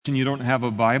And you don't have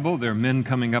a Bible, there are men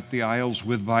coming up the aisles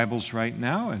with Bibles right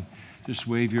now, and just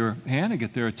wave your hand and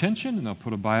get their attention, and they'll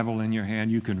put a Bible in your hand.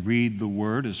 You can read the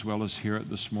Word as well as hear it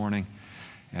this morning.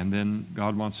 And then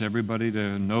God wants everybody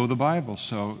to know the Bible.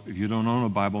 So if you don't own a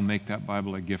Bible, make that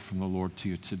Bible a gift from the Lord to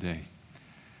you today.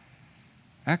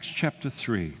 Acts chapter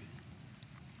 3.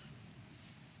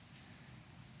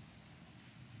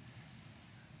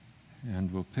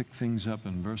 And we'll pick things up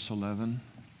in verse 11.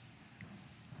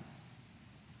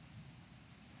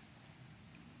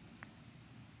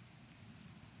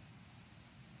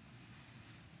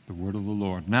 The word of the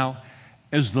Lord. Now,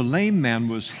 as the lame man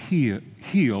was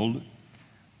healed,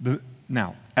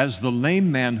 as the lame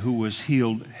man who was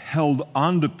healed held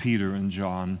on to Peter and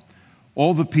John,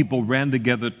 all the people ran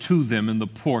together to them in the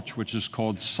porch which is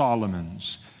called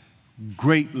Solomon's,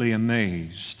 greatly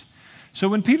amazed. So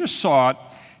when Peter saw it,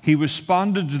 he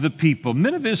responded to the people,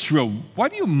 "Men of Israel, why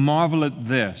do you marvel at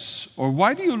this? Or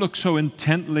why do you look so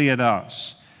intently at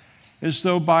us? As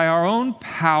though by our own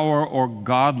power or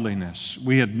godliness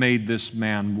we had made this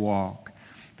man walk.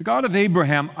 The God of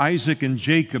Abraham, Isaac, and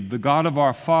Jacob, the God of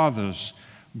our fathers,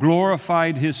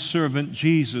 glorified his servant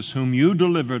Jesus, whom you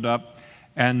delivered up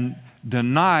and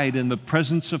denied in the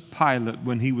presence of Pilate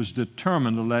when he was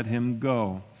determined to let him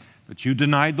go. But you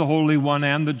denied the Holy One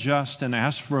and the just and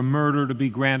asked for a murder to be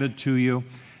granted to you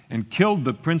and killed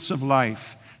the Prince of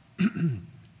Life,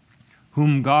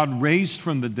 whom God raised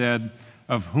from the dead,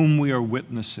 of whom we are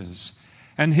witnesses.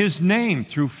 And his name,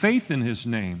 through faith in his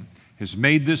name, has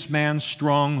made this man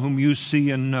strong whom you see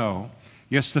and know.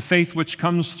 Yes, the faith which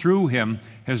comes through him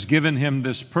has given him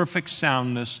this perfect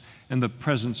soundness in the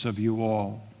presence of you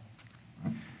all."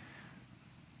 It's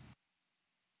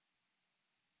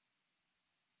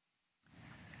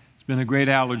been a great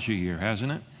allergy year,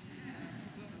 hasn't it?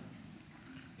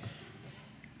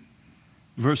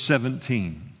 Verse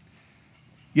 17.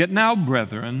 "Yet now,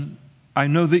 brethren, I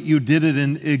know that you did it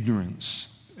in ignorance,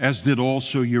 as did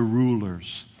also your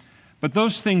rulers. But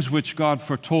those things which God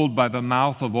foretold by the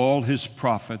mouth of all his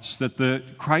prophets, that the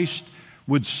Christ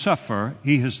would suffer,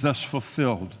 he has thus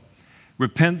fulfilled.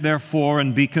 Repent therefore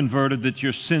and be converted, that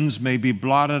your sins may be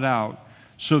blotted out,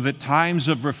 so that times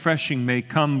of refreshing may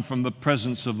come from the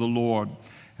presence of the Lord,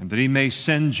 and that he may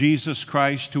send Jesus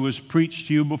Christ, who was preached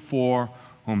to you before,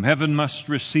 whom heaven must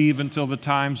receive until the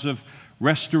times of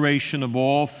restoration of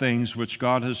all things which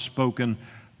God has spoken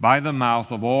by the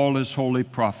mouth of all his holy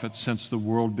prophets since the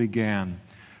world began.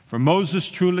 For Moses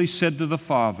truly said to the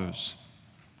fathers,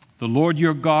 'The Lord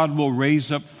your God will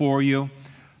raise up for you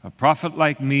a prophet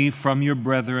like me from your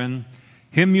brethren.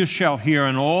 Him you shall hear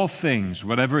in all things,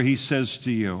 whatever he says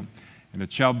to you. And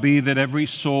it shall be that every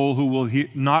soul who will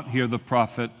not hear the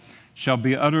prophet shall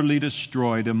be utterly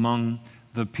destroyed among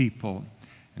the people.'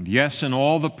 And yes, and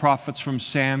all the prophets from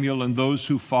Samuel and those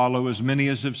who follow, as many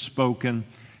as have spoken,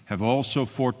 have also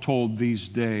foretold these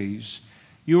days.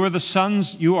 You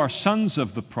are sons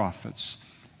of the prophets,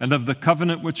 and of the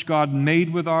covenant which God made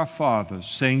with our fathers,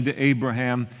 saying to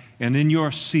Abraham, 'And in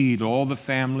your seed all the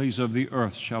families of the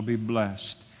earth shall be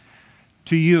blessed.'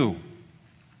 To you,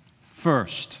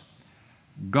 first,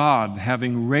 God,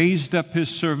 having raised up his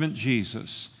servant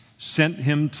Jesus, sent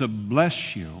him to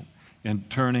bless you in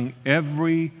turning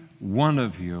every one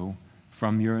of you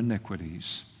from your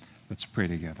iniquities." Let's pray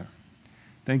together.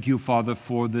 Thank you, Father,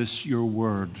 for this, your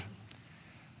word.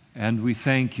 And we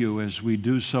thank you, as we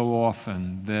do so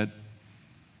often, that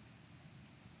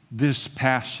this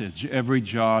passage, every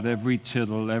jot, every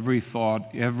tittle, every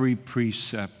thought, every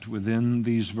precept within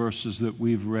these verses that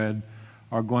we've read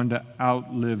are going to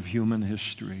outlive human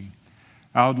history,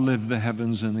 outlive the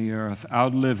heavens and the earth,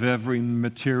 outlive every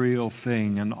material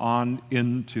thing, and on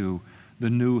into the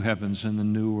new heavens and the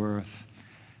new earth.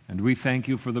 And we thank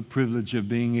you for the privilege of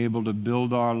being able to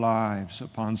build our lives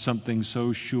upon something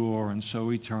so sure and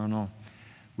so eternal.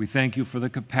 We thank you for the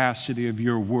capacity of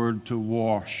your word to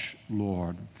wash,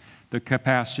 Lord, the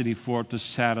capacity for it to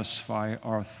satisfy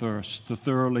our thirst, to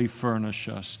thoroughly furnish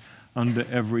us unto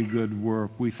every good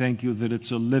work. We thank you that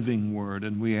it's a living word,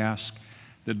 and we ask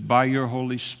that by your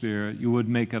Holy Spirit you would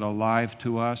make it alive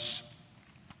to us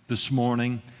this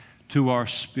morning, to our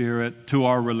spirit, to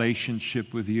our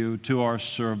relationship with you, to our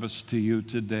service to you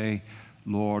today.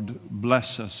 Lord,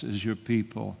 bless us as your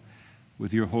people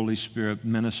with your Holy Spirit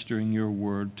ministering your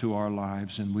word to our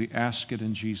lives. And we ask it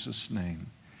in Jesus' name.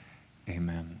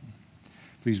 Amen.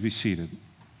 Please be seated.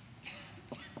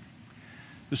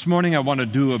 This morning I want to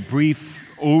do a brief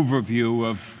overview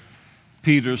of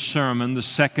Peter's sermon, the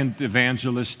second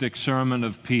evangelistic sermon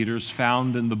of Peter's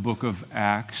found in the book of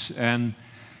Acts. And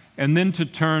and then to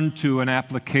turn to an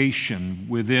application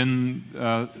within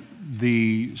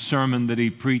the sermon that he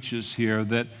preaches here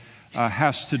that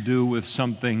has to do with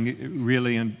something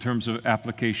really in terms of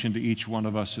application to each one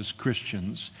of us as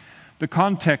Christians. The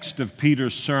context of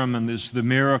Peter's sermon is the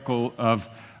miracle of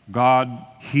God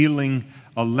healing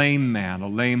a lame man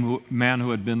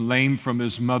who had been lame from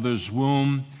his mother's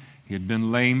womb. He had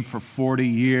been lame for 40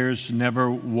 years,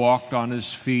 never walked on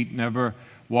his feet, never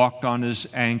walked on his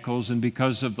ankles, and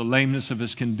because of the lameness of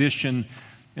his condition,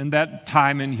 in that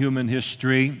time in human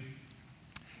history,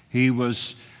 he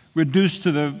was reduced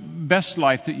to the best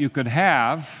life that you could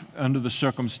have under the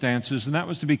circumstances, and that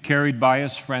was to be carried by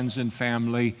his friends and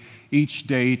family each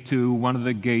day to one of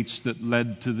the gates that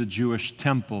led to the Jewish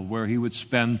temple, where he would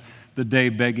spend the day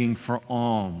begging for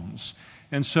alms.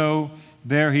 And so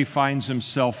there he finds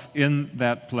himself in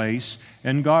that place,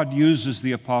 and God uses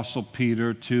the Apostle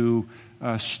Peter to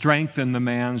strengthen the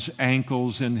man's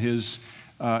ankles and his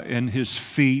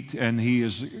feet, and he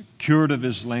is cured of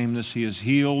his lameness. He is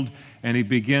healed, and he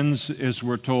begins, as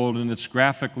we're told, and it's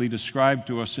graphically described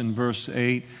to us in verse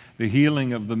 8, the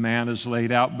healing of the man is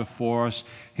laid out before us.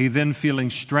 He then, feeling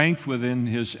strength within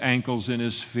his ankles and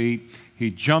his feet, he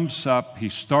jumps up, he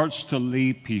starts to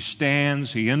leap, he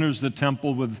stands, he enters the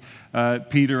temple with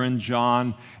Peter and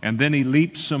John, and then he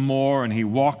leaps some more, and he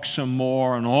walks some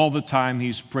more, and all the time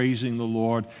he's praising the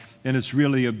Lord. And it's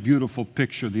really a beautiful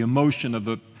picture. The emotion of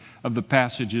the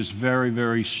passage is very,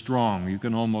 very strong. You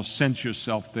can almost sense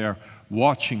yourself there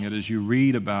watching it as you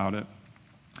read about it.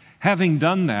 Having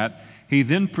done that, he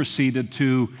then proceeded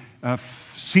to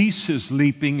cease his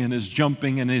leaping and his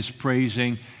jumping and his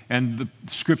praising, and the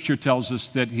Scripture tells us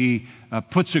that he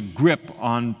puts a grip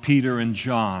on Peter and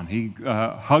John. He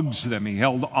hugs them. He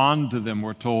held on to them,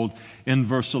 we're told in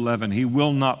verse 11. He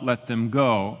will not let them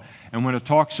go. And when it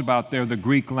talks about there the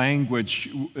Greek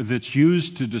language that's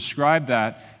used to describe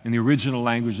that in the original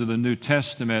language of the New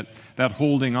Testament, that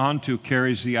holding on to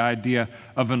carries the idea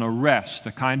of an arrest,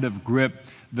 a kind of grip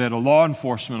that a law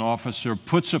enforcement officer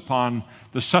puts upon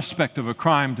the suspect of a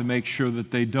crime to make sure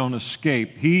that they don't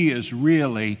escape. He is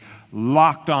really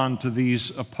locked on to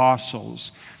these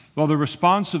apostles. Well, the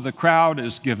response of the crowd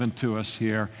is given to us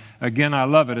here. Again, I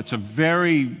love it. It's a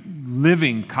very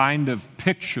living kind of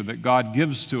picture that God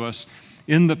gives to us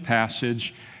in the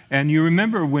passage. And you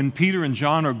remember when Peter and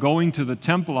John are going to the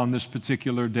temple on this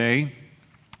particular day,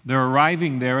 they're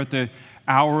arriving there at the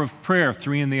hour of prayer,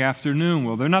 3 p.m.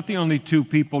 Well, they're not the only two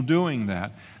people doing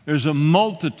that. There's a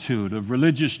multitude of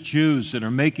religious Jews that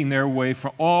are making their way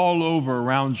from all over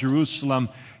around Jerusalem.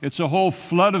 It's a whole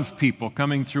flood of people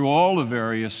coming through all the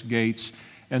various gates,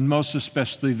 and most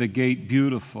especially the Gate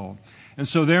Beautiful. And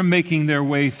so they're making their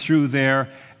way through there,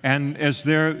 and as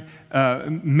they're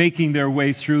making their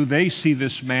way through, they see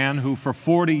this man who for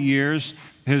 40 years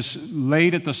has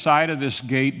laid at the side of this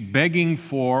gate begging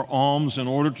for alms in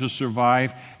order to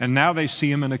survive, and now they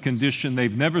see him in a condition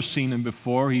they've never seen him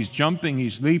before. He's jumping,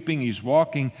 he's leaping, he's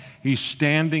walking, he's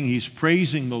standing, he's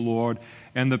praising the Lord,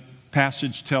 and the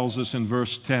passage tells us in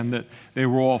verse 10 that they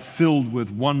were all filled with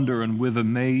wonder and with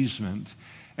amazement.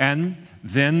 And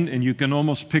then, and you can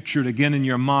almost picture it again in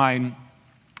your mind,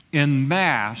 en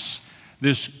masse,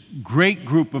 this great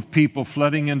group of people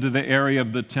flooding into the area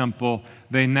of the temple,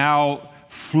 they now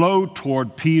flow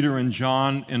toward Peter and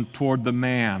John and toward the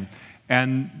man.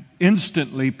 And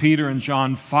instantly, Peter and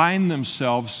John find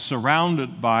themselves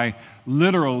surrounded by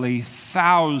literally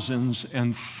thousands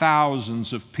and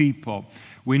thousands of people.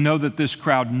 We know that this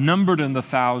crowd, numbered in the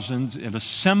thousands, it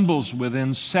assembles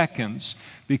within seconds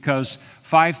because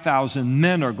 5,000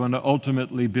 men are going to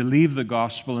ultimately believe the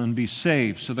gospel and be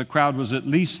saved. So the crowd was at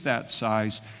least that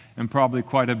size and probably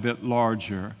quite a bit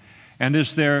larger. And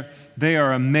as they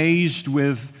are amazed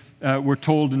with, we're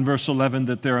told in verse 11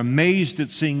 that they're amazed at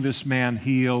seeing this man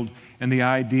healed, and the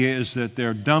idea is that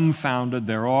they're dumbfounded,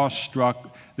 they're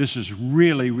awestruck. This has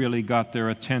really, really got their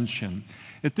attention.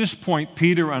 At this point,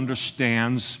 Peter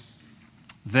understands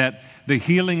that the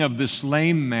healing of this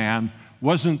lame man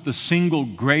wasn't the single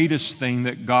greatest thing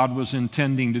that God was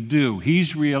intending to do.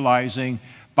 He's realizing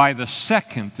by the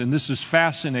second, and this is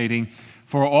fascinating,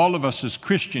 for all of us as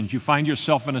Christians, you find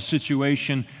yourself in a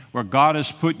situation where God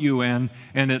has put you in,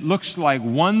 and it looks like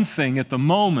one thing at the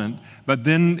moment, but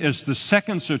then as the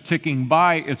seconds are ticking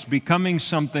by, it's becoming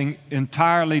something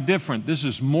entirely different. This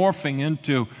is morphing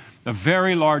into a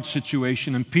very large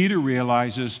situation, and Peter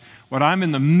realizes what I'm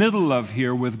in the middle of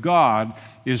here with God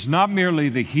is not merely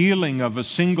the healing of a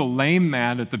single lame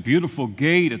man at the beautiful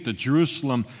gate at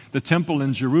the temple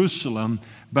in Jerusalem,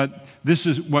 but this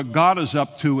is what God is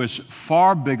up to is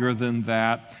far bigger than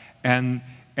that, and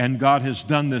And God has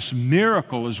done this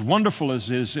miracle, as wonderful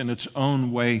as it is in its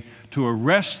own way, to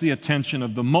arrest the attention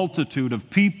of the multitude of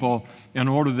people in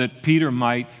order that Peter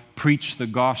might preach the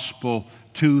gospel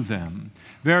to them.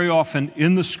 Very often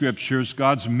in the Scriptures,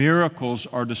 God's miracles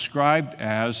are described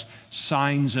as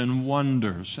signs and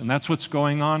wonders. And that's what's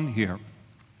going on here.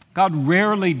 God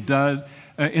rarely does,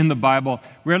 in the Bible,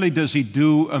 rarely does He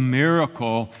do a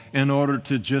miracle in order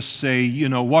to just say,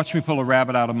 watch me pull a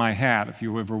rabbit out of my hat, if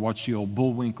you ever watched the old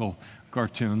Bullwinkle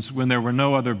cartoons, when there were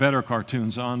no other better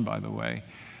cartoons on, by the way.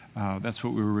 That's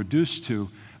what we were reduced to.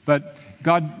 But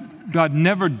God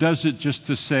never does it just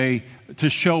to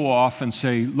show off and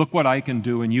say, look what I can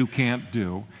do and you can't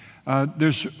do.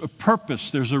 There's a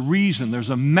purpose, there's a reason, there's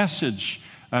a message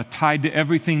tied to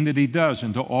everything that He does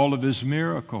and to all of His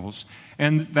miracles.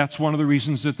 And that's one of the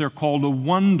reasons that they're called a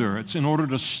wonder. It's in order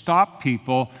to stop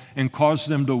people and cause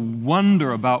them to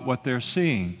wonder about what they're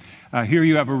seeing. Here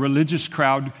you have a religious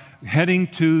crowd heading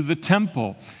to the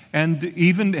temple, and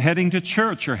even heading to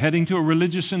church or heading to a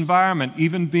religious environment.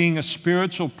 Even being a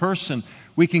spiritual person,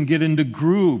 we can get into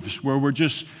grooves where we're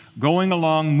just going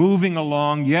along, moving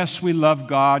along. Yes, we love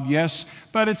God, yes,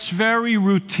 but it's very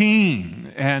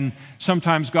routine. And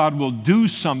sometimes God will do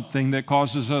something that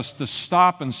causes us to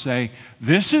stop and say,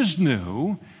 this is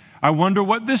new. I wonder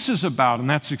what this is about. And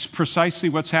that's precisely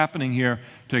what's happening here,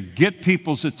 to get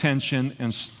people's attention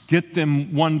and get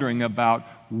them wondering about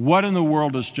what in the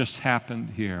world has just happened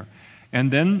here.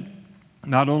 And then,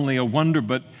 not only a wonder,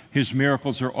 but His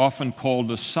miracles are often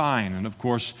called a sign. And of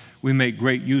course, we make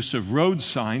great use of road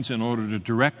signs in order to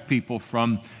direct people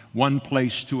from one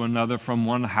place to another, from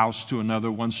one house to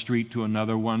another, one street to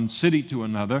another, one city to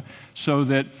another, so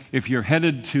that if you're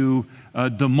headed to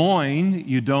Des Moines,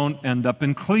 you don't end up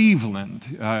in Cleveland.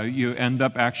 You end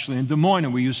up actually in Des Moines,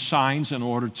 and we use signs in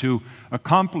order to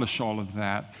accomplish all of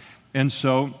that. And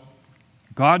so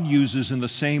God uses in the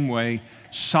same way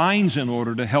signs in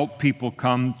order to help people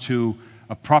come to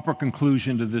a proper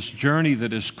conclusion to this journey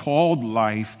that is called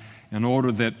life, in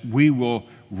order that we will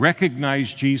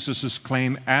recognize Jesus'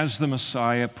 claim as the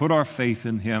Messiah, put our faith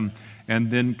in Him, and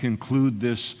then conclude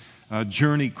this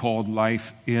journey called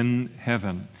life in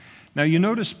heaven. Now you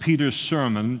notice Peter's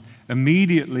sermon,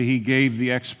 immediately he gave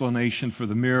the explanation for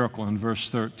the miracle in verse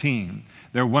 13.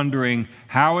 They're wondering,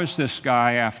 how is this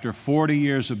guy, after 40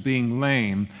 years of being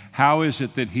lame, how is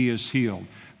it that he is healed?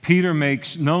 Peter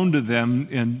makes known to them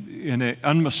in an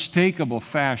unmistakable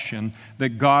fashion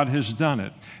that God has done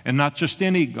it. And not just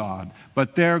any God,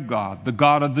 but their God, the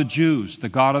God of the Jews, the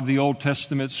God of the Old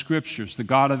Testament Scriptures, the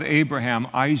God of Abraham,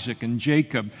 Isaac, and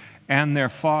Jacob, and their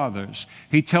fathers.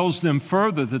 He tells them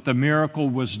further that the miracle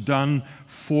was done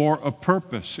for a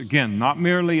purpose. Again, not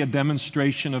merely a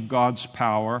demonstration of God's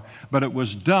power, but it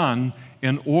was done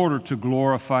in order to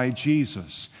glorify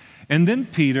Jesus. And then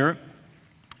Peter,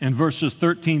 in verses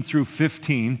 13 through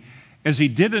 15, as he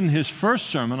did in his first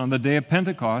sermon on the day of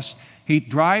Pentecost, he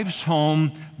drives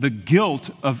home the guilt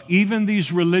of even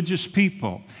these religious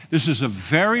people. This is a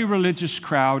very religious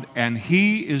crowd, and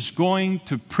he is going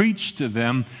to preach to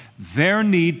them their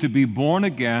need to be born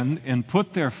again and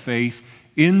put their faith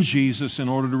in Jesus in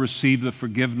order to receive the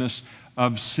forgiveness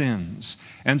of sins.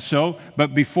 And so,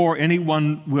 but before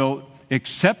anyone will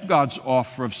accept God's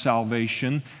offer of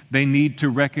salvation, we need to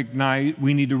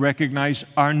recognize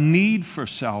our need for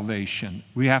salvation.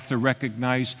 We have to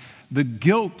recognize the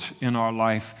guilt in our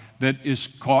life that is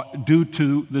due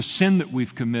to the sin that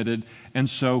we've committed. And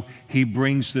so he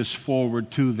brings this forward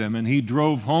to them. And he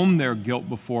drove home their guilt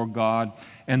before God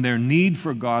and their need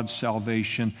for God's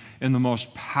salvation in the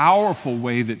most powerful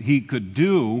way that he could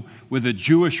do with a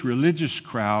Jewish religious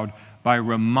crowd, by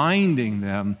reminding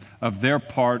them of their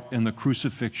part in the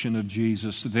crucifixion of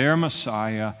Jesus, their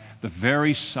Messiah, the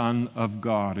very Son of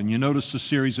God. And you notice the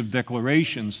series of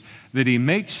declarations that he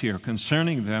makes here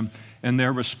concerning them and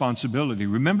their responsibility.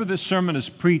 Remember, this sermon is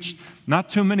preached not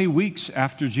too many weeks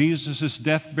after Jesus'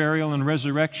 death, burial, and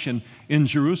resurrection in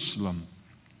Jerusalem.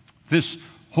 This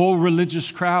whole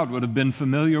religious crowd would have been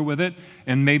familiar with it,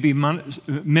 and maybe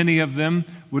many of them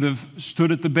would have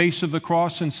stood at the base of the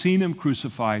cross and seen him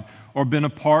crucified, or been a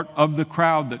part of the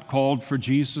crowd that called for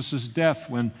Jesus' death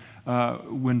when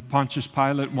Pontius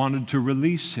Pilate wanted to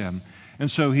release him. And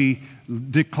so he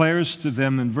declares to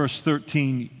them in verse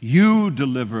 13, you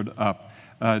delivered up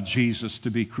Jesus to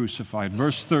be crucified.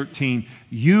 Verse 13,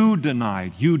 you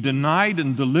denied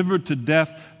and delivered to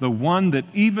death the one that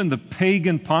even the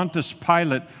pagan Pontius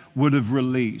Pilate would have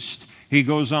released. He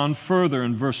goes on further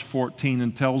in verse 14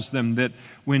 and tells them that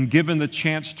when given the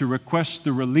chance to request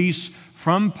the release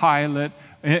from Pilate,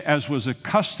 as was a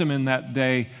custom in that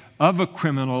day, of a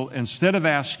criminal, instead of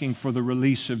asking for the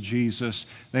release of Jesus,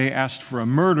 they asked for a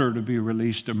murderer to be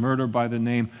released, a murderer by the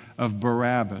name of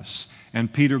Barabbas.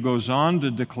 And Peter goes on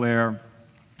to declare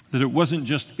that it wasn't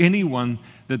just anyone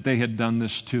that they had done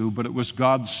this to, but it was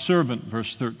God's servant,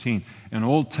 verse 13, an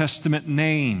Old Testament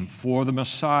name for the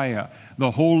Messiah,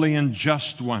 the holy and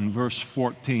just one, verse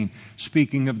 14,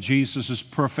 speaking of Jesus'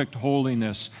 perfect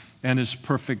holiness and his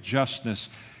perfect justness.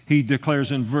 He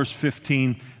declares in verse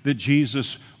 15 that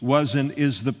Jesus was and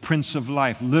is the Prince of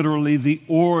Life, literally the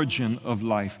origin of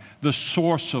life, the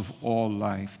source of all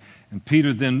life. And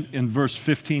Peter then in verse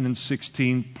 15 and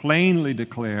 16 plainly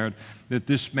declared that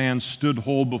this man stood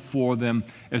whole before them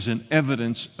as an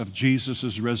evidence of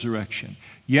Jesus' resurrection.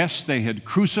 Yes, they had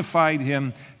crucified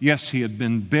him. Yes, he had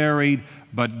been buried.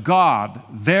 But God,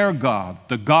 their God,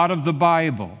 the God of the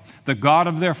Bible, the God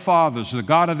of their fathers, the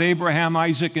God of Abraham,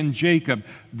 Isaac, and Jacob,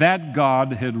 that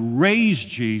God had raised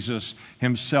Jesus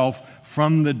himself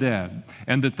from the dead,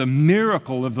 and that the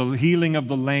miracle of the healing of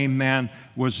the lame man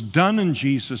was done in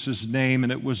Jesus' name,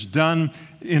 and it was done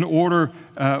in order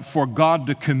for God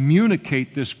to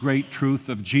communicate this great truth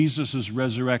of Jesus'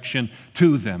 resurrection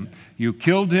to them. You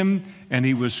killed him, and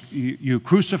you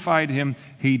crucified him,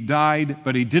 he died,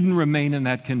 but he didn't remain in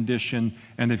that condition,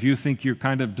 and if you think you're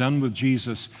kind of done with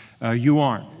Jesus, you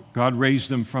aren't. God raised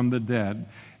him from the dead.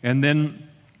 And then,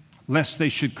 lest they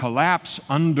should collapse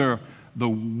under the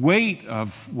weight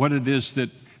of what it is that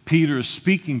Peter is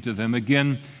speaking to them.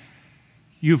 Again,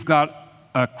 you've got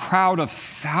a crowd of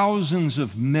thousands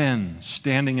of men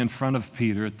standing in front of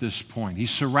Peter at this point.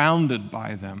 He's surrounded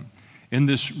by them in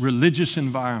this religious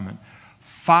environment.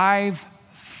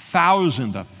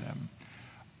 5,000 of them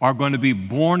are going to be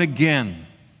born again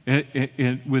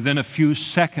within a few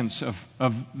seconds of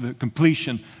the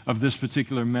completion of this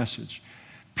particular message.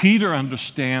 Peter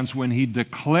understands when he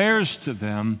declares to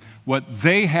them what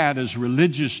they had as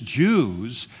religious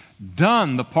Jews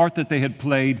done, the part that they had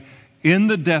played in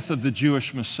the death of the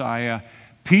Jewish Messiah.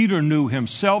 Peter knew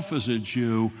himself as a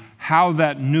Jew how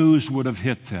that news would have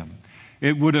hit them.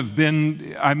 It would have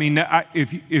been,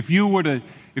 if you were to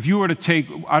take,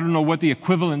 I don't know what the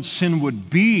equivalent sin would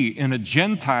be in a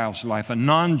Gentile's life, a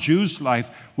non-Jew's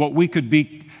life, what we could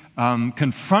be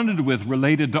confronted with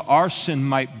related to our sin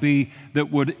might be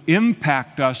that would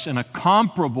impact us in a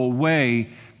comparable way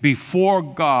before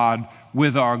God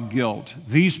with our guilt.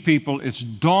 These people, it's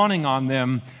dawning on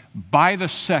them by the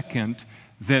second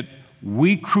that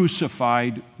we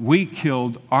crucified, we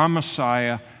killed our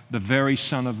Messiah, the very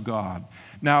Son of God.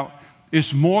 Now,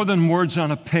 it's more than words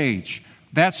on a page.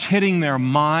 That's hitting their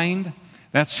mind.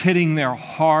 That's hitting their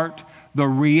heart. The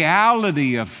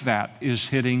reality of that is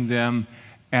hitting them,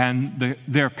 and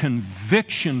their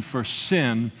conviction for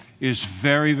sin is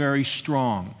very, very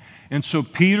strong. And so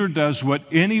Peter does what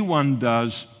anyone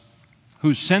does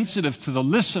who's sensitive to the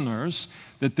listeners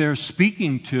that they're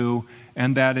speaking to,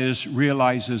 and that is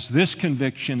realizes this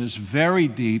conviction is very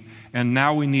deep, and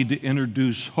now we need to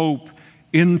introduce hope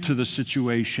into the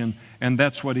situation. And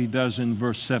that's what he does in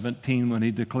verse 17 when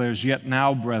he declares, "Yet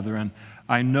now, brethren,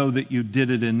 I know that you did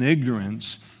it in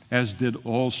ignorance, as did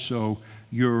also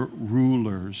your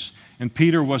rulers." And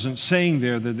Peter wasn't saying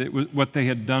there that what they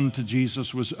had done to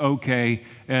Jesus was okay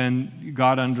and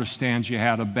God understands you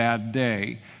had a bad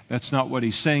day. That's not what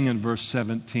he's saying in verse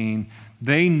 17.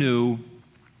 They knew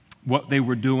what they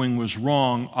were doing was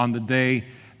wrong on the day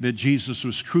that Jesus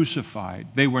was crucified.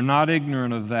 They were not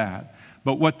ignorant of that.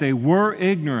 But what they were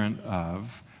ignorant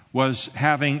of was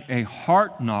having a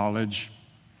heart knowledge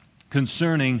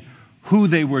concerning who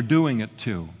they were doing it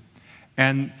to.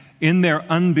 And in their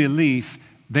unbelief,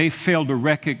 they failed to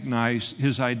recognize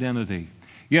his identity.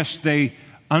 Yes, they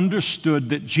understood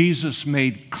that Jesus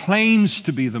made claims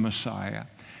to be the Messiah.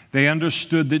 They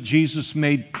understood that Jesus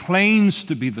made claims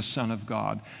to be the Son of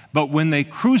God. But when they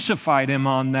crucified him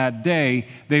on that day,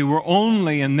 they were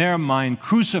only, in their mind,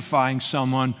 crucifying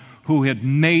someone who had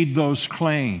made those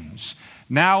claims.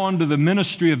 Now, under the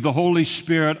ministry of the Holy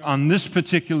Spirit on this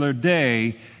particular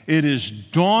day, it is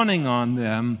dawning on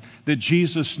them that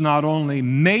Jesus not only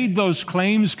made those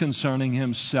claims concerning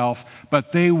himself,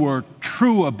 but they were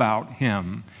true about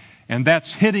him. And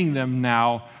that's hitting them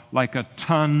now like a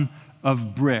ton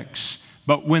of bricks.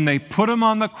 But when they put him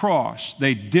on the cross,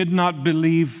 they did not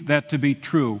believe that to be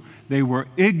true. They were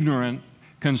ignorant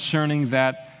concerning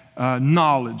that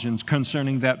knowledge and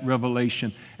concerning that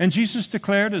revelation. And Jesus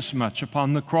declared as much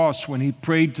upon the cross when he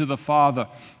prayed to the Father,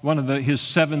 one of his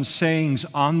 7 sayings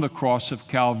on the cross of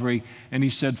Calvary, and he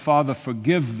said, "Father,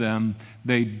 forgive them.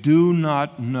 They do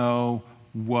not know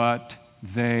what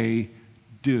they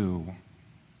do."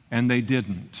 And they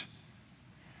didn't.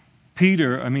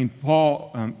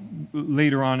 Paul,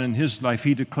 later on in his life,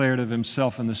 he declared of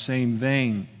himself in the same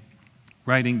vein,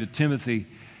 writing to Timothy.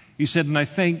 He said, "And I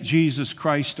thank Jesus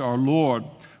Christ our Lord,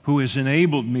 who has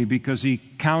enabled me because he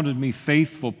counted me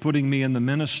faithful, putting me in the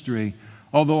ministry,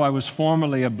 although I was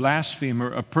formerly a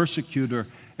blasphemer, a persecutor,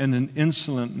 and an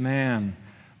insolent man.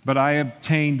 But I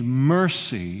obtained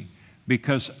mercy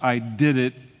because I did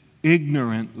it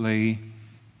ignorantly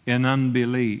in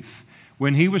unbelief."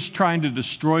 When he was trying to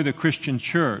destroy the Christian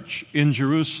church in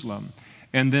Jerusalem,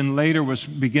 and then later was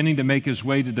beginning to make his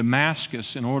way to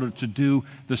Damascus in order to do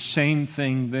the same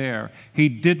thing there, he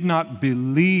did not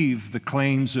believe the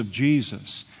claims of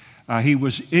Jesus. He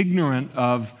was ignorant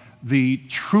of the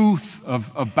truth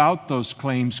about those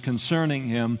claims concerning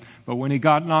him. But when he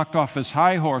got knocked off his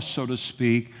high horse, so to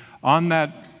speak, on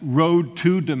that road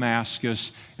to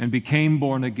Damascus and became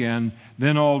born again,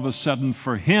 then all of a sudden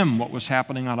for him, what was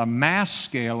happening on a mass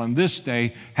scale in this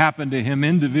day happened to him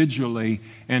individually,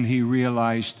 and he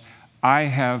realized, I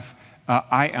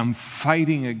am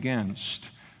fighting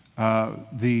against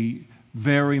the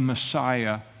very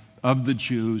Messiah of the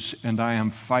Jews, and I am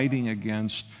fighting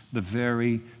against the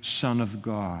very Son of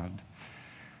God.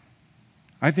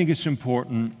 I think it's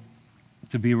important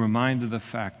to be reminded of the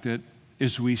fact that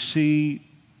as we see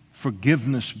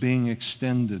forgiveness being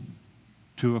extended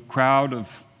to a crowd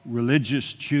of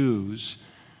religious Jews,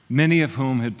 many of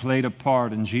whom had played a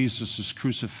part in Jesus'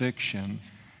 crucifixion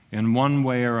in one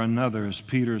way or another as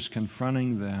Peter is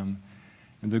confronting them,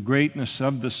 and the greatness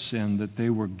of the sin that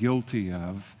they were guilty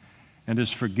of, and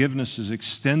as forgiveness is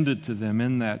extended to them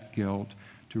in that guilt,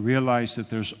 to realize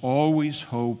that there's always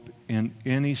hope in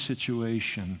any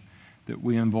situation that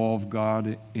we involve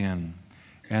God in.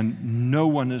 And no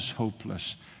one is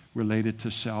hopeless related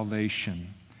to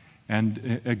salvation.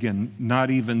 And again, not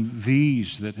even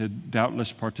these that had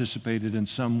doubtless participated in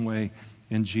some way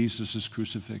in Jesus'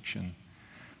 crucifixion.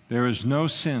 There is no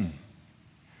sin.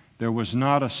 There was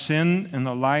not a sin in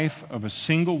the life of a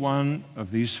single one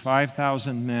of these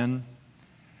 5,000 men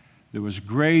that was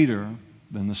greater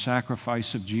than the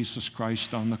sacrifice of Jesus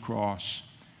Christ on the cross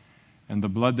and the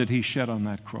blood that he shed on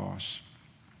that cross.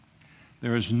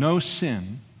 There is no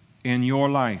sin in your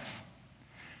life,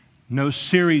 no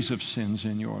series of sins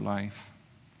in your life.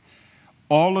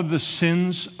 All of the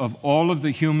sins of all of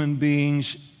the human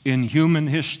beings in human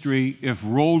history, if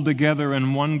rolled together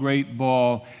in one great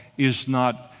ball, is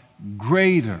not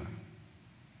greater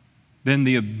than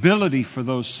the ability for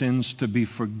those sins to be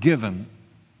forgiven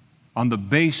on the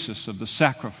basis of the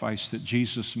sacrifice that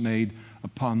Jesus made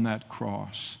upon that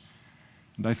cross.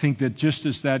 And I think that just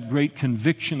as that great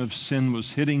conviction of sin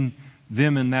was hitting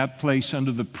them in that place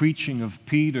under the preaching of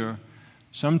Peter,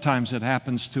 sometimes it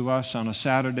happens to us on a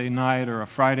Saturday night or a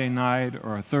Friday night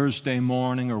or a Thursday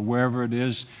morning or wherever it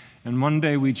is. And one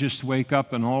day we just wake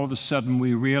up and all of a sudden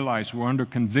we realize we're under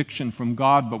conviction from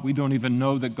God, but we don't even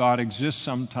know that God exists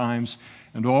sometimes.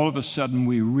 And all of a sudden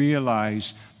we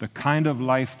realize the kind of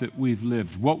life that we've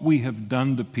lived, what we have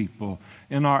done to people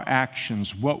in our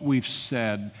actions, what we've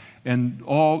said. And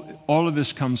all of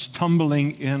this comes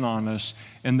tumbling in on us.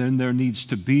 And then there needs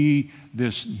to be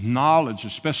this knowledge,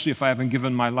 especially if I haven't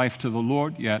given my life to the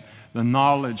Lord yet, the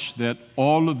knowledge that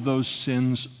all of those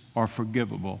sins are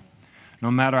forgivable.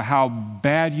 No matter how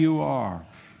bad you are.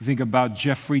 You think about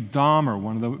Jeffrey Dahmer,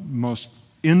 one of the most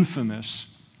infamous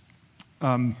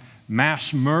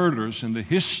mass murders in the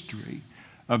history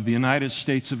of the United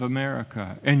States of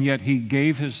America. And yet he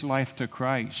gave his life to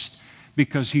Christ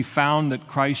because he found that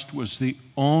Christ was the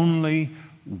only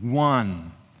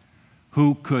one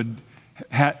who could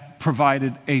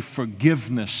provided a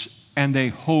forgiveness and a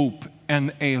hope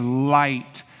and a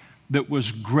light that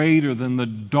was greater than the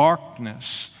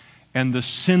darkness and the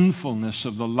sinfulness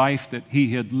of the life that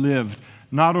he had lived,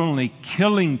 not only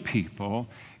killing people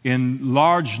in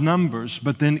large numbers,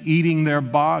 but then eating their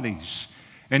bodies.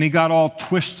 And he got all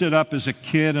twisted up as a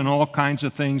kid and all kinds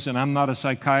of things, and I'm not a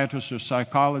psychiatrist or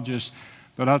psychologist,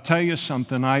 but I'll tell you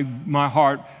something, my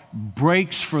heart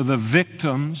breaks for the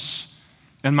victims,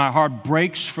 and my heart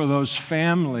breaks for those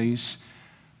families,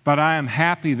 but I am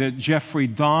happy that Jeffrey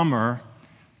Dahmer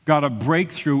got a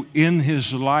breakthrough in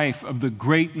his life of the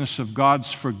greatness of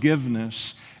God's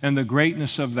forgiveness and the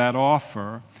greatness of that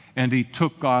offer, and he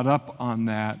took God up on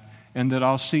that, and that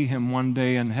I'll see him one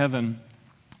day in heaven,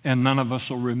 and none of us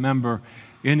will remember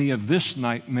any of this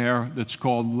nightmare that's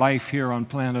called life here on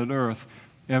planet Earth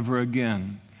ever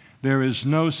again. There is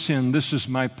no sin, this is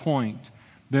my point,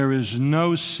 there is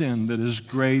no sin that is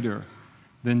greater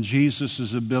than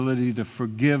Jesus' ability to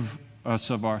forgive us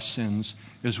of our sins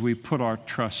as we put our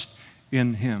trust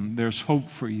in him. There's hope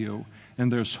for you,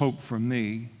 and there's hope for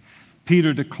me.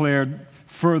 Peter declared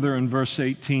further in verse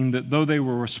 18 that though they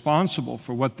were responsible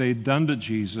for what they'd done to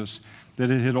Jesus, that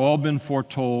it had all been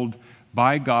foretold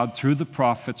by God through the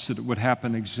prophets that it would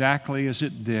happen exactly as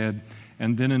it did.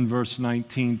 And then in verse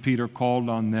 19, Peter called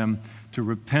on them to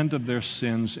repent of their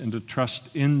sins and to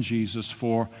trust in Jesus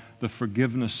for the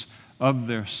forgiveness of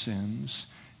their sins.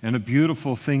 And a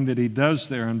beautiful thing that he does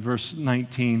there in verse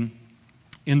 19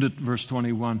 into verse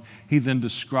 21, he then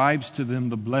describes to them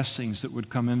the blessings that would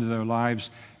come into their lives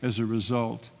as a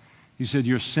result. He said,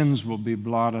 your sins will be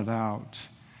blotted out.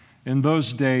 In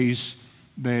those days,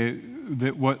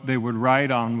 what they would write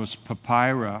on was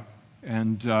papyri,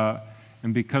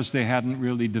 and because they hadn't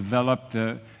really developed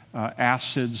the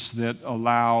acids that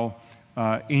allow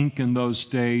ink in those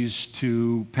days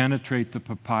to penetrate the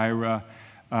papyri,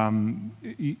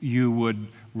 you would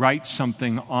write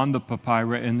something on the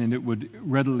papyri and then it would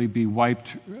readily be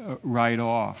wiped right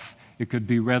off. It could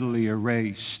be readily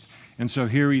erased. And so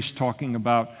here he's talking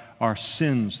about our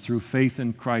sins through faith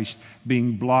in Christ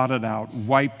being blotted out,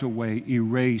 wiped away,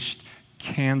 erased,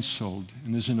 canceled.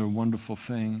 And isn't it a wonderful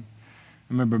thing?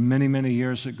 I remember many, many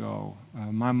years ago,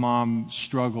 my mom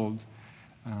struggled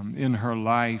in her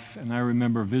life, and I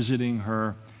remember visiting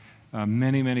her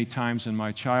many, many times in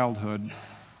my childhood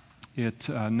at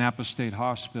Napa State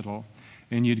Hospital.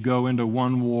 And you'd go into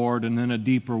one ward and then a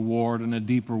deeper ward and a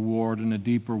deeper ward and a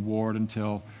deeper ward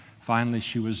until finally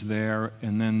she was there,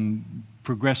 and then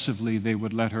progressively they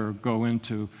would let her go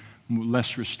into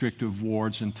less restrictive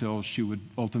wards until she would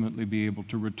ultimately be able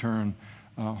to return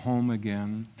home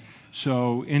again.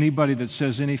 So anybody that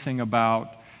says anything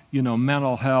about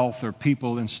mental health or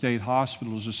people in state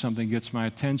hospitals or something gets my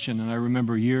attention. And I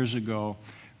remember years ago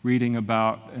reading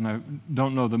about, and I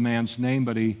don't know the man's name,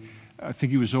 but I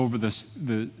think he was over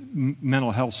the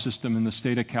mental health system in the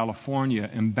state of California.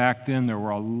 And back then there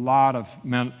were a lot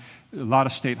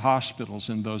of state hospitals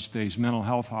in those days, mental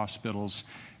health hospitals,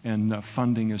 and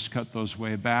funding has cut those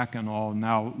way back and all.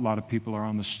 Now a lot of people are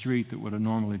on the street that would have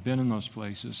normally been in those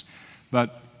places.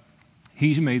 But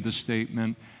he made the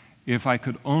statement, if I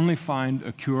could only find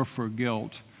a cure for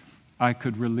guilt, I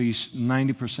could release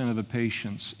 90% of the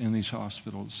patients in these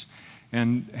hospitals.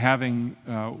 And having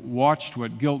watched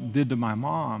what guilt did to my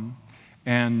mom,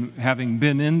 and having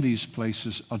been in these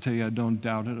places, I'll tell you, I don't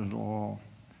doubt it at all.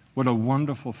 What a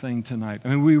wonderful thing tonight. I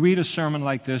mean, we read a sermon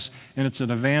like this, and it's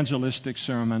an evangelistic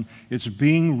sermon. It's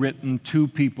being written to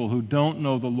people who don't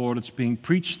know the Lord. It's being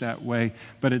preached that way,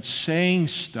 but it's saying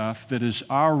stuff that is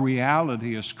our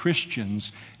reality as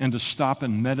Christians, and to stop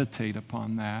and meditate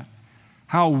upon that.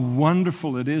 How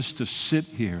wonderful it is to sit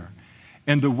here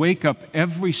and to wake up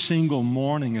every single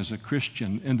morning as a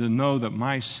Christian and to know that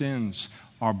my sins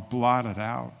are blotted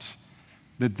out,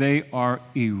 that they are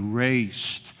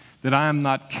erased, that I am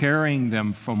not carrying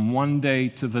them from one day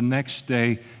to the next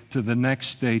day, to the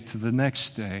next day, to the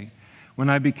next day. When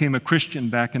I became a Christian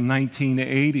back in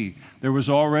 1980, there was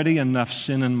already enough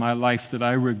sin in my life that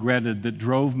I regretted that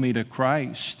drove me to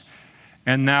Christ.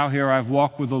 And now here I've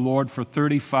walked with the Lord for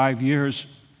 35 years.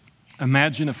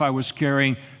 Imagine if I was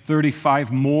carrying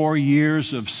 35 more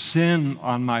years of sin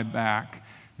on my back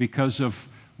because of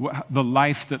the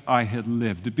life that I had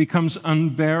lived. It becomes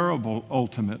unbearable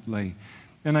ultimately.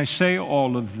 And I say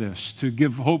all of this to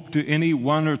give hope to any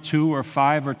 1 or 2 or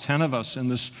 5 or 10 of us in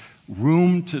this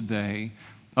room today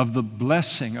of the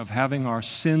blessing of having our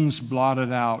sins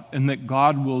blotted out, and that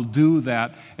God will do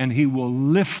that, and He will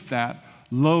lift that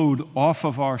load off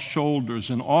of our shoulders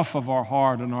and off of our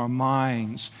heart and our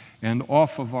minds and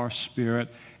off of our spirit,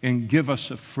 and give us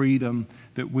a freedom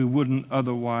that we wouldn't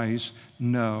otherwise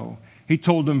know. He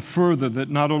told them further that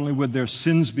not only would their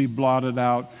sins be blotted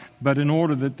out, but in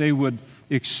order that they would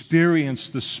experience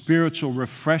the spiritual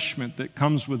refreshment that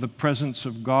comes with the presence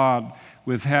of God,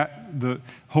 with the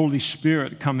Holy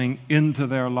Spirit coming into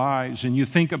their lives. And you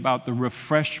think about the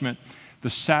refreshment, the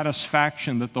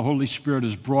satisfaction that the Holy Spirit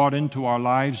has brought into our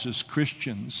lives as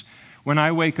Christians. When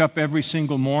I wake up every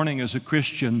single morning as a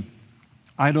Christian,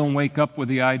 I don't wake up with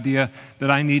the idea that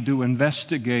I need to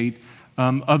investigate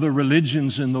other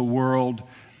religions in the world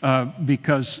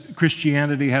because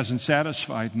Christianity hasn't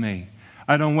satisfied me.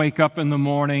 I don't wake up in the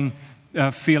morning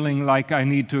feeling like I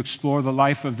need to explore the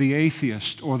life of the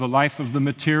atheist or the life of the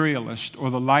materialist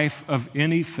or the life of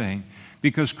anything.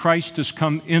 Because Christ has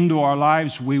come into our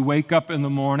lives, we wake up in the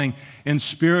morning and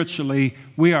spiritually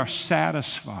we are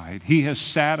satisfied. He has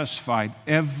satisfied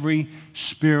every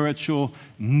spiritual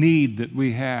need that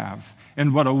we have.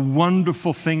 And what a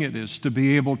wonderful thing it is to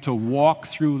be able to walk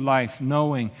through life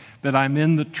knowing that I'm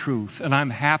in the truth and I'm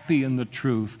happy in the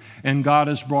truth. And God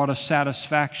has brought a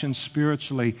satisfaction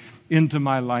spiritually into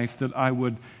my life that I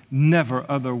would never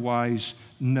otherwise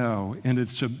know. And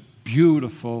it's a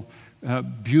beautiful,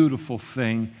 beautiful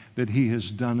thing that he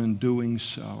has done in doing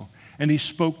so. And he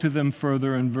spoke to them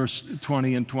further in verse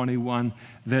 20 and 21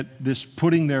 that this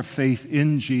putting their faith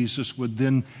in Jesus would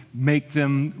then make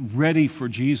them ready for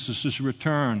Jesus'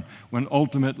 return, when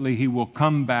ultimately he will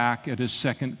come back at his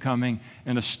second coming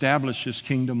and establish his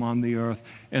kingdom on the earth,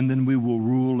 and then we will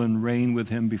rule and reign with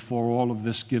him before all of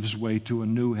this gives way to a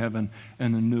new heaven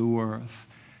and a new earth.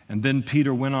 And then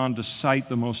Peter went on to cite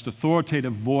the most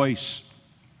authoritative voice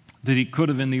that he could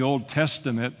have in the Old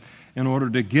Testament in order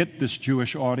to get this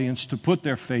Jewish audience to put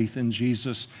their faith in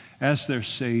Jesus as their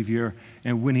Savior.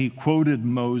 And when he quoted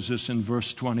Moses in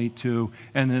verse 22,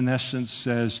 and in essence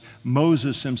says,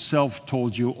 Moses himself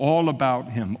told you all about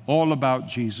him, all about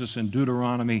Jesus in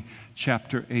Deuteronomy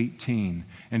chapter 18.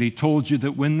 And he told you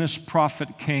that when this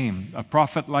prophet came, a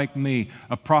prophet like me,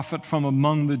 a prophet from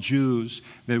among the Jews,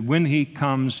 that when he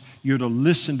comes, you're to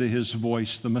listen to his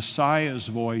voice, the Messiah's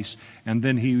voice. And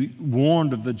then he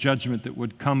warned of the judgment that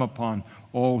would come upon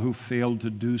all who failed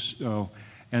to do so.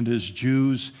 And as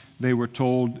Jews, they were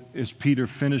told, as Peter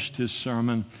finished his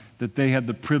sermon, that they had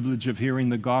the privilege of hearing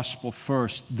the gospel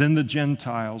first. Then the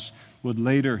Gentiles would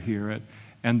later hear it,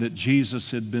 and that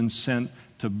Jesus had been sent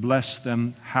to bless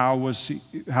them.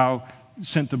 How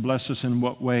sent to bless us in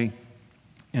what way?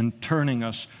 In turning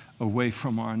us away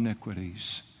from our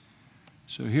iniquities.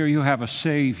 So here you have a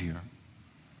Savior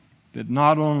that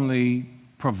not only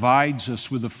provides us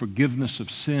with the forgiveness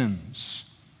of sins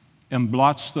and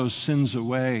blots those sins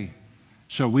away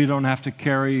so we don't have to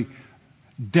carry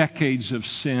decades of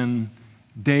sin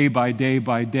day by day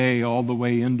by day all the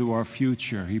way into our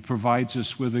future. He provides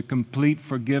us with a complete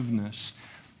forgiveness.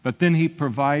 But then he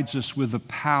provides us with the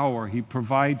power. He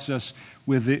provides us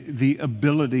with the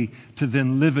ability to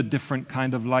then live a different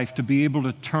kind of life, to be able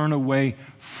to turn away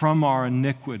from our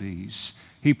iniquities.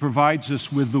 He provides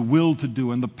us with the will to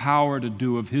do and the power to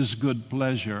do of his good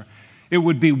pleasure. It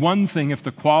would be one thing if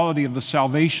the quality of the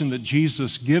salvation that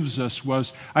Jesus gives us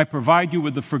was, I provide you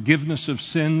with the forgiveness of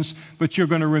sins, but you're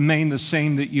going to remain the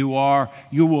same that you are.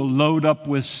 You will load up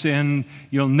with sin.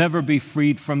 You'll never be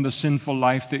freed from the sinful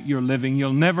life that you're living.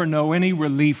 You'll never know any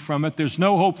relief from it. There's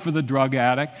no hope for the drug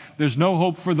addict. There's no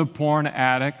hope for the porn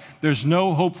addict. There's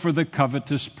no hope for the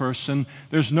covetous person.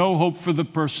 There's no hope for the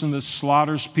person that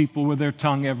slaughters people with their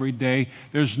tongue every day.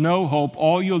 There's no hope.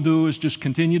 All you'll do is just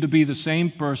continue to be the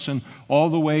same person all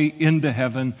the way into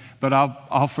heaven, but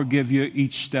I'll forgive you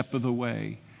each step of the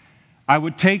way. I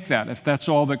would take that if that's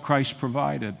all that Christ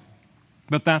provided.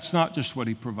 But that's not just what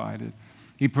he provided.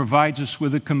 He provides us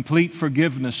with a complete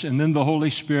forgiveness, and then the Holy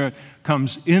Spirit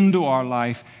comes into our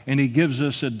life, and he gives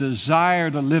us a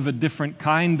desire to live a different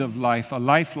kind of life, a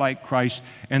life like Christ,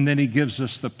 and then he gives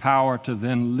us the power to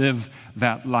then live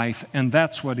that life. And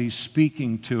that's what he's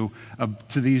speaking to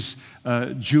these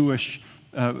Jewish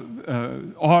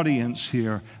audience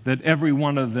here, that every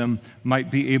one of them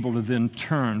might be able to then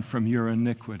turn from your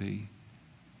iniquity.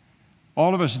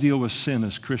 All of us deal with sin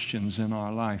as Christians in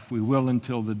our life. We will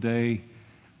until the day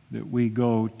that we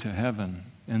go to heaven,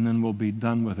 and then we'll be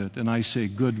done with it. And I say,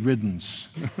 good riddance.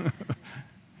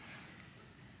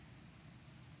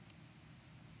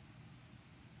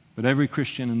 But every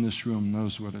Christian in this room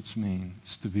knows what it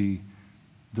means to be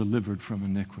delivered from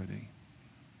iniquity.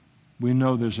 We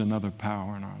know there's another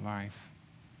power in our life.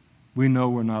 We know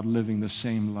we're not living the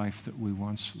same life that we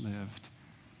once lived.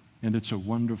 And it's a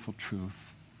wonderful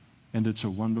truth. And it's a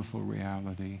wonderful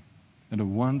reality. And a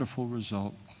wonderful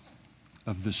result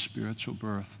of this spiritual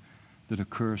birth that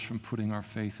occurs from putting our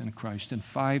faith in Christ. And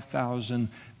 5,000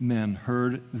 men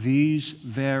heard these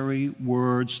very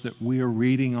words that we are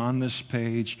reading on this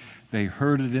page. They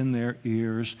heard it in their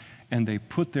ears, and they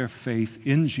put their faith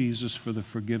in Jesus for the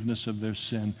forgiveness of their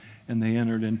sin, and they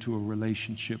entered into a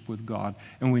relationship with God.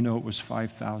 And we know it was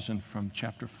 5,000 from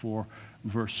chapter 4,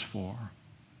 verse 4.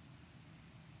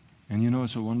 And you know,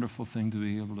 it's a wonderful thing to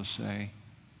be able to say,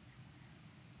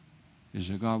 is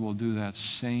that God will do that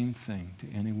same thing to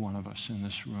any one of us in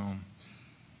this room,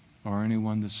 or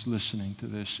anyone that's listening to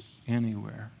this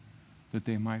anywhere that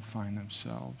they might find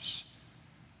themselves.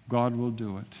 God will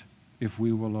do it if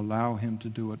we will allow him to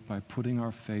do it by putting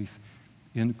our faith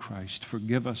in Christ.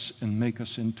 Forgive us and make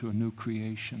us into a new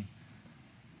creation.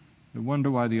 I wonder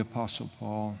why the Apostle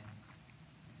Paul,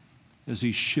 as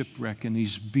he's shipwrecked and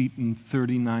he's beaten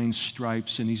 39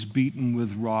 stripes and he's beaten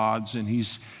with rods and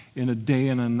he's in a day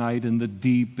and a night in the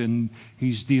deep and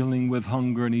he's dealing with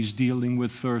hunger and he's dealing with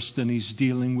thirst and he's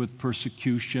dealing with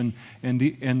persecution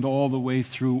and all the way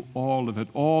through all of it,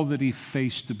 all that he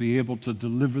faced to be able to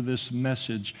deliver this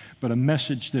message, but a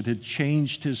message that had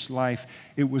changed his life.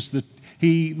 It was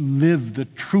He lived the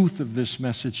truth of this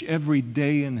message every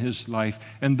day in his life,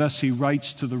 and thus he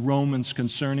writes to the Romans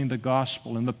concerning the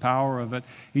gospel and the power of it.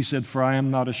 He said, "For I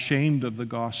am not ashamed of the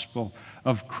gospel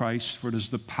of Christ, for it is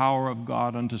the power of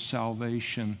God unto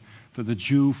salvation, for the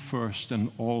Jew first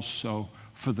and also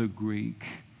for the Greek."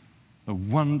 The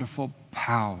wonderful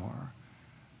power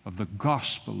of the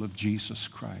gospel of Jesus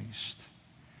Christ.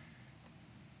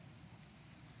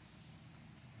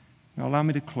 Now allow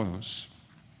me to close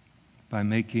by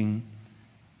making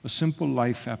a simple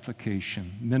life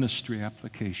application, ministry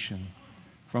application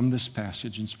from this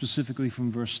passage, and specifically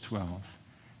from verse 12.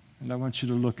 And I want you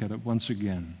to look at it once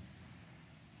again.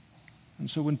 And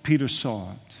so when Peter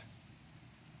saw it,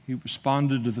 he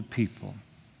responded to the people,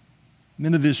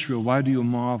 "Men of Israel, why do you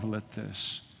marvel at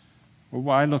this? Or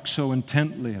why look so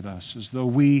intently at us, as though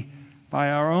we,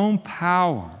 by our own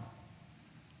power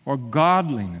or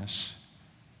godliness,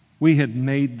 we had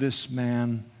made this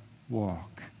man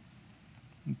walk?"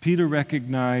 And Peter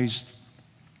recognized,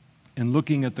 in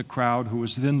looking at the crowd, who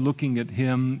was then looking at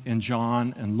him and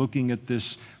John and looking at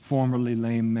this formerly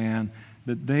lame man,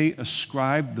 that they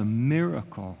ascribed the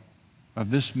miracle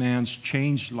of this man's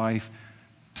changed life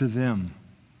to them,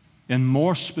 and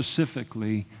more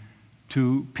specifically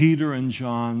to Peter and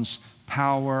John's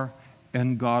power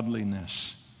and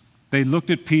godliness. They looked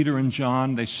at Peter and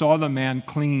John, they saw the man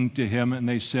clinging to him, and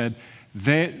they said,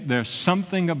 there's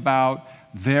something about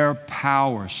their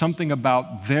power, something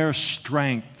about their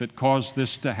strength that caused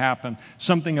this to happen,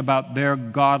 something about their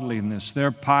godliness,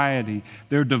 their piety,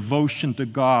 their devotion to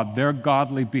God, their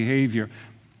godly behavior.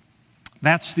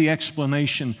 That's the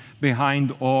explanation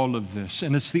behind all of this.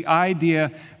 And it's the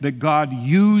idea that God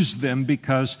used them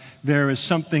because there is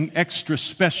something extra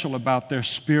special about their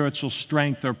spiritual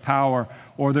strength or power,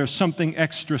 or there's something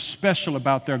extra special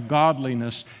about their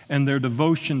godliness and their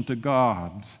devotion to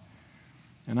God.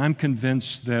 And I'm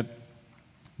convinced that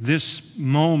this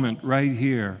moment right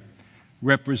here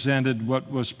represented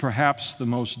what was perhaps the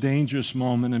most dangerous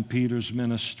moment in Peter's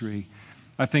ministry.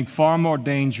 I think far more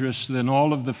dangerous than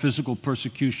all of the physical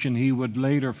persecution he would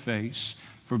later face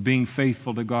for being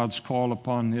faithful to God's call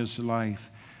upon his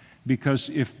life. Because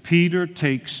if Peter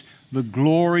takes the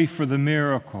glory for the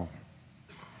miracle,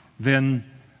 then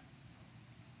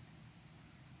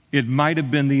it might have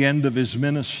been the end of his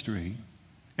ministry,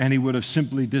 and he would have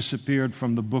simply disappeared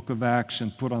from the book of Acts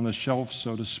and put on the shelf,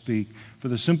 so to speak, for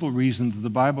the simple reason that the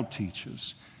Bible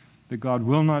teaches that God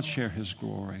will not share his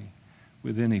glory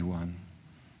with anyone.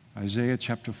 Isaiah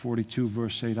chapter 42,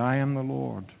 verse 8, "I am the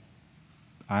Lord.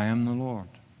 I am the Lord.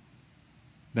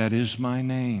 That is my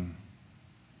name.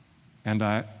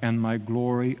 And my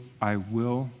glory I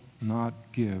will not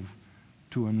give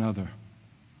to another."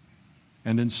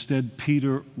 And instead,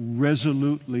 Peter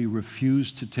resolutely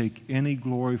refused to take any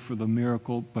glory for the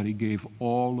miracle, but he gave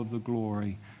all of the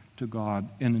glory to God.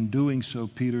 And in doing so,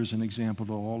 Peter is an example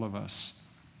to all of us.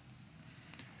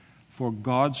 For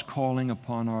God's calling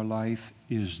upon our life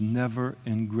is never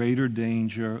in greater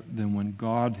danger than when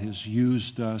God has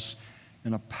used us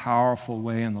in a powerful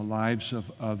way in the lives of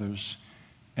others,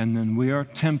 and then we are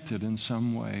tempted in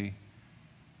some way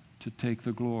to take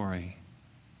the glory.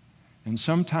 And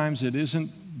sometimes it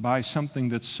isn't by something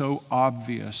that's so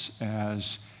obvious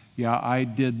as, "Yeah, I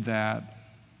did that,"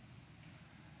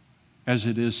 as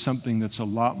it is something that's a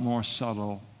lot more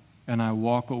subtle, and I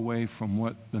walk away from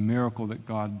what the miracle that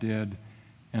God did,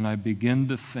 and I begin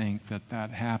to think that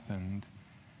that happened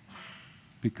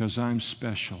because I'm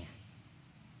special.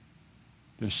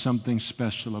 There's something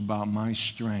special about my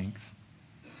strength,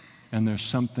 and there's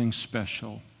something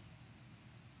special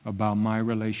about my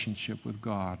relationship with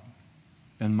God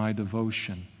and my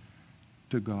devotion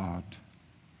to God.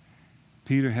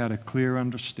 Peter had a clear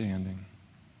understanding,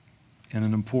 and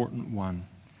an important one,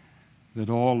 that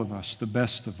all of us, the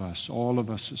best of us, all of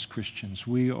us as Christians,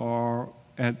 we are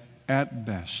at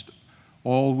best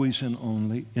always and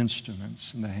only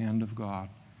instruments in the hand of God.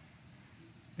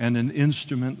 And an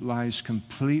instrument lies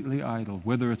completely idle,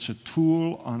 whether it's a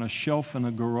tool on a shelf in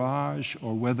a garage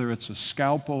or whether it's a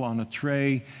scalpel on a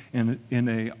tray in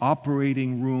an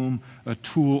operating room. A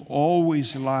tool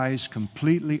always lies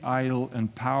completely idle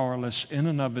and powerless in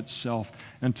and of itself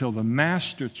until the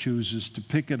master chooses to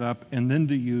pick it up and then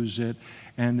to use it.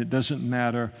 And it doesn't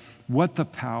matter what the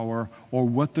power or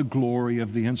what the glory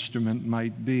of the instrument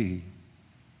might be.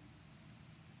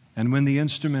 And when the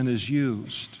instrument is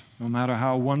used, no matter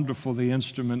how wonderful the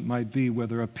instrument might be,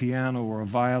 whether a piano or a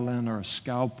violin or a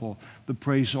scalpel, the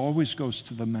praise always goes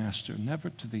to the master,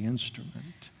 never to the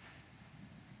instrument.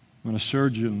 When a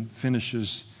surgeon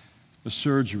finishes a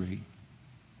surgery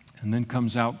and then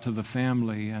comes out to the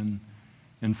family and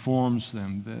informs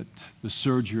them that the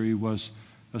surgery was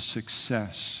a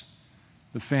success.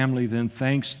 The family then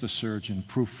thanks the surgeon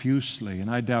profusely, and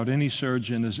I doubt any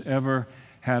surgeon has ever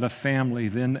had a family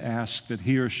then ask that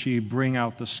he or she bring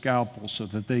out the scalpel so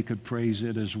that they could praise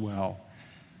it as well.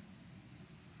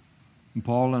 And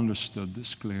Paul understood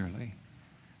this clearly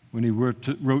when he wrote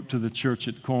to the church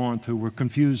at Corinth, who were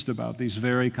confused about these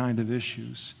very kind of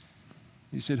issues.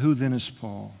 He said, "Who then is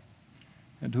Paul?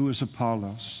 And who is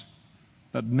Apollos?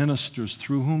 But ministers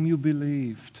through whom you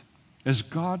believed, as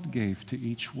God gave to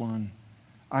each one.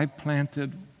 I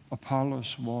planted,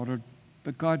 Apollos watered,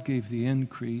 but God gave the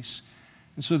increase.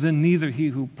 And so then neither he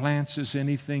who plants is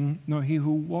anything, nor he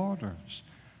who waters,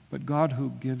 but God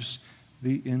who gives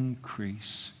the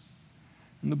increase."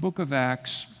 In the book of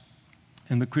Acts,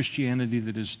 and the Christianity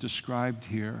that is described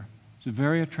here, it's a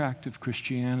very attractive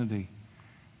Christianity.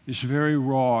 It's very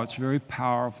raw, it's very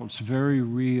powerful, it's very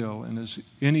real. And as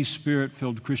any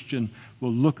Spirit-filled Christian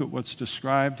will look at what's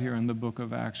described here in the book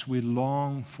of Acts, we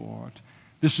long for it.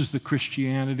 This is the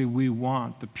Christianity we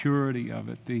want, the purity of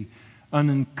it, the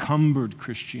unencumbered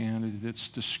Christianity that's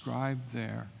described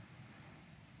there.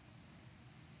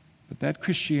 But that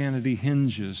Christianity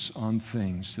hinges on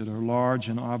things that are large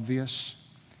and obvious,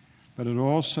 but it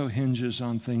also hinges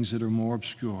on things that are more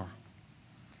obscure,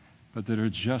 but that are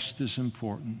just as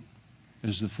important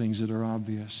as the things that are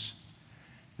obvious.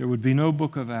 There would be no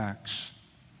book of Acts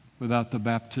without the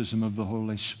baptism of the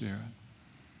Holy Spirit.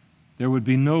 There would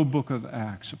be no book of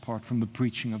Acts apart from the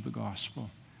preaching of the gospel.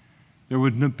 There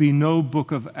would be no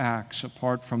book of Acts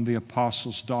apart from the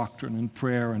apostles' doctrine and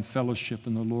prayer and fellowship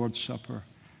in the Lord's Supper.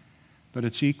 But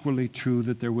it's equally true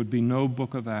that there would be no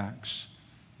book of Acts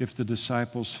if the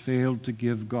disciples failed to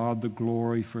give God the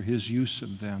glory for his use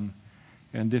of them,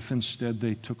 and if instead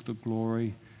they took the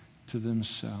glory to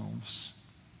themselves.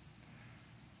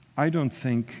 I don't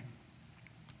think,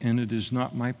 and it is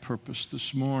not my purpose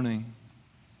this morning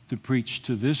to preach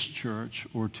to this church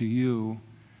or to you,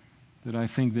 that I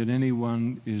think that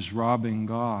anyone is robbing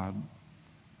God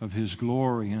of his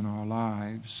glory in our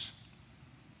lives.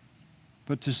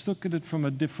 But to look at it from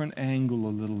a different angle a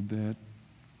little bit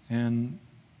and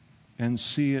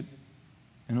see it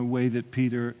in a way that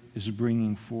Peter is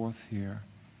bringing forth here.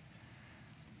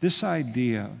 This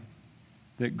idea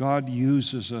that God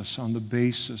uses us on the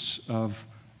basis of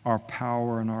our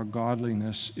power and our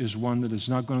godliness is one that is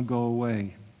not going to go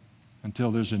away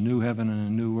until there's a new heaven and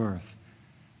a new earth.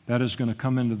 That is going to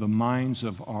come into the minds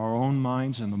of our own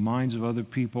minds and the minds of other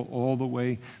people all the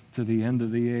way to the end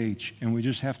of the age. And we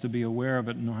just have to be aware of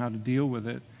it and know how to deal with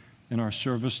it in our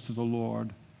service to the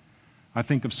Lord. I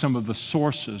think of some of the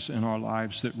sources in our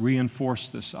lives that reinforce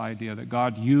this idea that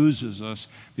God uses us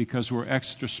because we're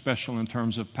extra special in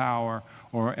terms of power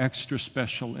or extra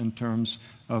special in terms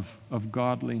of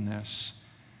godliness.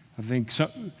 I think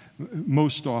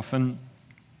most often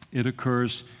it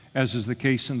occurs, as is the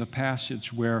case in the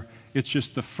passage, where it's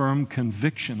just the firm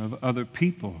conviction of other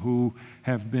people who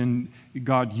have been,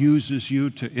 God uses you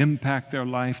to impact their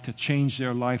life, to change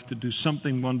their life, to do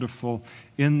something wonderful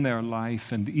in their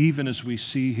life. And even as we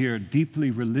see here,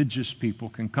 deeply religious people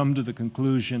can come to the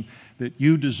conclusion that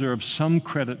you deserve some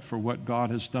credit for what God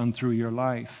has done through your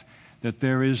life. That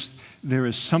there is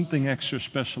something extra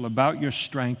special about your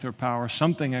strength or power,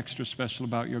 something extra special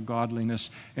about your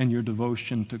godliness and your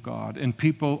devotion to God. And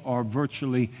people are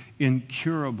virtually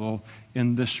incurable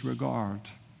in this regard.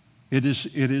 It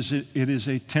is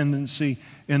a tendency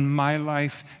in my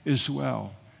life as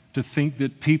well to think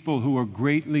that people who are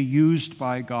greatly used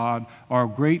by God are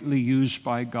greatly used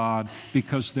by God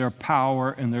because their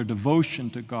power and their devotion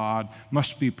to God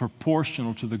must be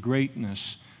proportional to the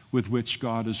greatness with which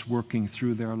God is working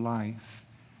through their life.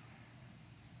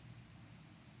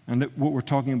 And that what we're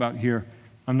talking about here,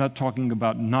 I'm not talking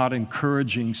about not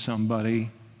encouraging somebody.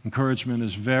 Encouragement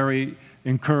is very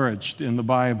encouraged in the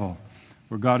Bible,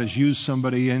 where God has used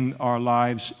somebody in our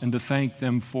lives, and to thank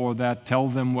them for that, tell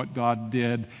them what God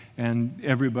did, and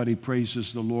everybody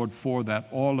praises the Lord for that.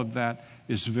 All of that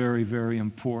is very, very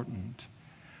important.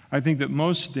 I think that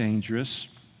most dangerous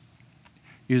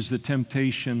is the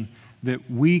temptation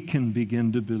that we can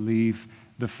begin to believe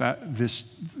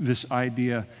this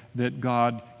idea that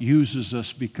God uses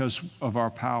us because of our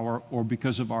power or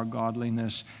because of our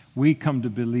godliness. We come to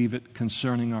believe it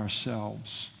concerning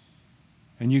ourselves.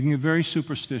 And you can get very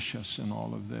superstitious in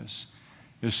all of this.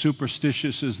 As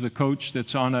superstitious as the coach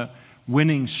that's on a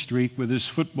winning streak with his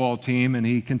football team, and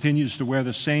he continues to wear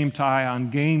the same tie on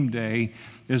game day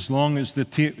as long as the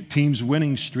team's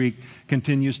winning streak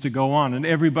continues to go on. And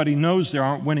everybody knows they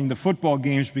aren't winning the football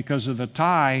games because of the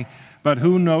tie, but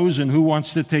who knows and who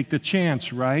wants to take the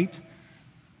chance, right?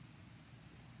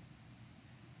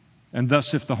 And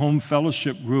thus, if the home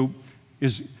fellowship group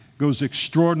goes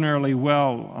extraordinarily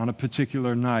well on a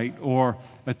particular night, or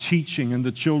a teaching in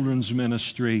the children's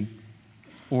ministry,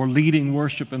 or leading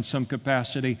worship in some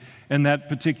capacity, and that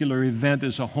particular event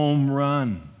is a home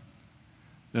run,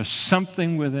 there's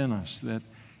something within us that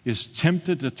is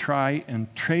tempted to try and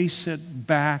trace it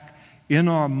back in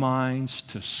our minds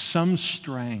to some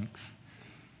strength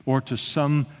or to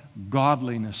some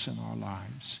godliness in our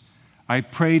lives. I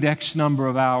prayed X number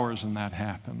of hours and that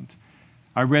happened.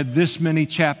 I read this many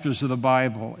chapters of the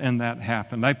Bible and that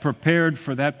happened. I prepared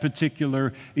for that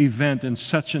particular event in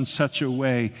such and such a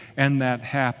way and that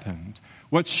happened.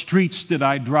 What streets did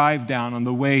I drive down on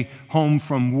the way home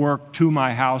from work to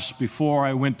my house before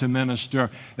I went to minister?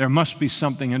 There must be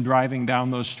something in driving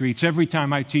down those streets. Every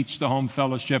time I teach the home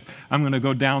fellowship, I'm going to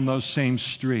go down those same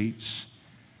streets.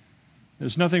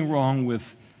 There's nothing wrong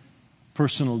with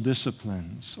personal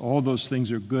disciplines. All those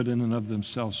things are good in and of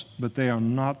themselves, but they are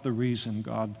not the reason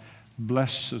God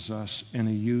blesses us and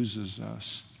He uses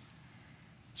us.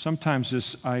 Sometimes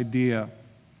this idea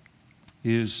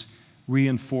is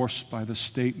reinforced by the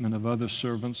statement of other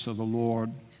servants of the Lord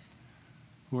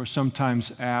who are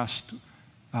sometimes asked,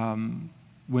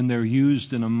 when they're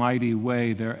used in a mighty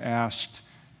way, they're asked,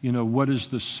 what is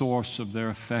the source of their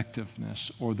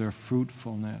effectiveness or their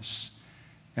fruitfulness?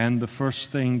 And the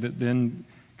first thing that then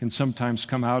can sometimes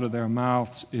come out of their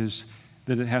mouths is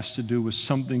that it has to do with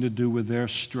something to do with their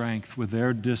strength, with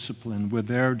their discipline, with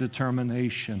their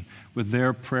determination, with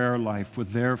their prayer life,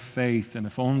 with their faith. And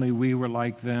if only we were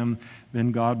like them,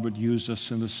 then God would use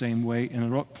us in the same way.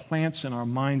 And it plants in our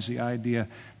minds the idea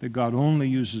that God only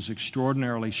uses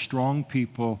extraordinarily strong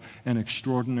people and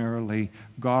extraordinarily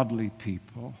godly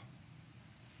people.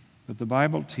 But the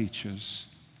Bible teaches,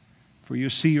 for you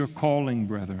see your calling,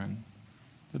 brethren,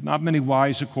 that not many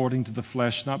wise according to the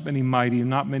flesh, not many mighty,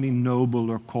 not many noble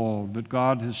are called, but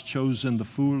God has chosen the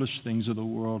foolish things of the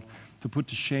world to put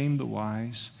to shame the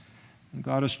wise. And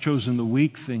God has chosen the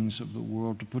weak things of the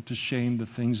world to put to shame the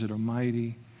things that are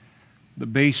mighty. The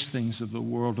base things of the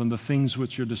world and the things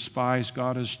which are despised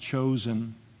God has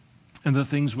chosen, and the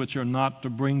things which are not, to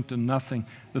bring to nothing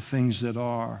the things that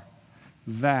are.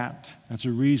 That's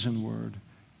a reason word,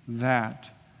 that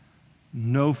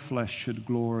no flesh should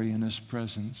glory in His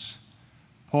presence.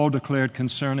 Paul declared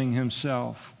concerning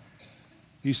himself,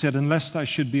 he said, unless I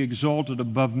should be exalted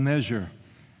above measure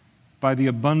by the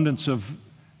abundance of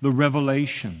the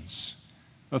revelations,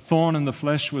 a thorn in the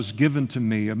flesh was given to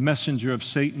me, a messenger of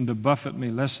Satan to buffet me,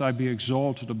 lest I be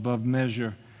exalted above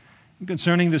measure. And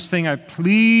concerning this thing I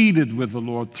pleaded with the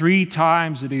Lord 3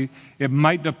 times that it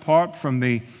might depart from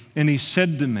me. And He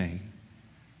said to me,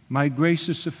 my grace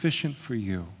is sufficient for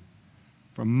you,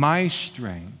 for my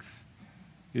strength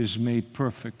is made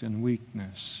perfect in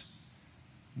weakness.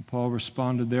 And Paul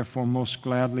responded, therefore, most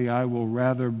gladly I will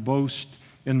rather boast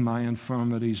in my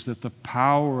infirmities, that the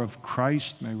power of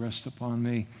Christ may rest upon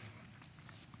me.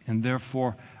 And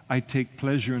therefore I take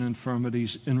pleasure in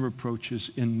infirmities, in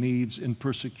reproaches, in needs, in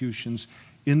persecutions,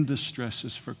 in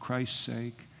distresses for Christ's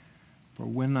sake. For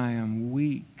when I am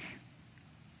weak,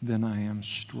 then I am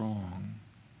strong.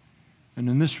 And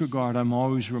in this regard, I'm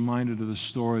always reminded of the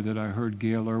story that I heard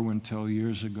Gail Irwin tell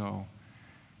years ago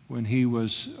when he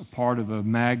was a part of a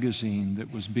magazine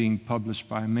that was being published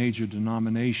by a major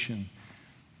denomination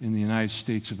in the United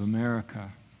States of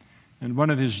America. And one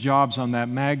of his jobs on that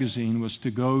magazine was to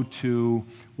go to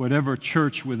whatever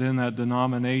church within that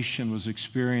denomination was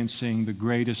experiencing the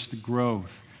greatest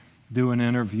growth, do an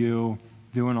interview,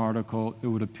 do an article, it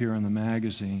would appear in the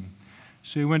magazine.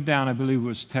 So he went down, I believe it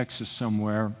was Texas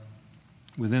somewhere,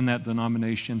 within that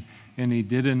denomination, and he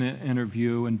did an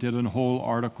interview and did a whole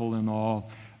article and all,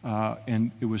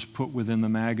 and it was put within the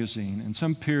magazine. And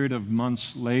some period of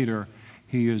months later,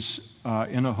 he is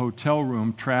in a hotel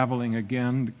room traveling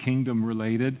again,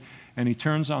 kingdom-related, and he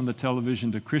turns on the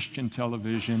television to Christian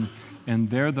television, and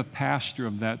there the pastor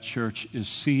of that church is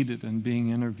seated and being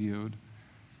interviewed.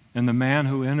 And the man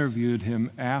who interviewed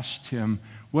him asked him,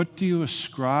 what do you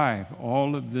ascribe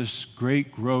all of this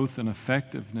great growth and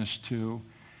effectiveness to?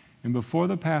 And before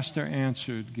the pastor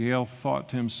answered, Gail thought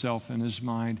to himself in his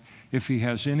mind, if he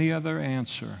has any other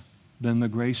answer than the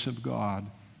grace of God,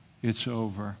 it's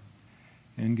over.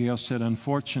 And Gail said,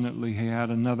 unfortunately, he had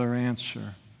another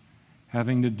answer,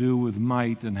 having to do with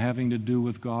might and having to do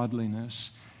with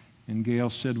godliness. And Gail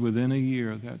said within a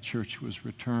year that church was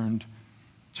returned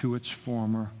to its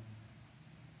former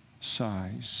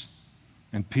size.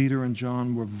 And Peter and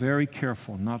John were very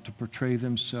careful not to portray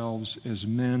themselves as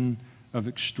men of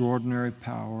extraordinary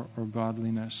power or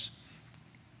godliness.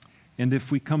 And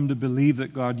if we come to believe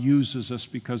that God uses us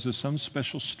because of some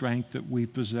special strength that we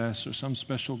possess or some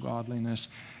special godliness,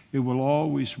 it will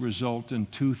always result in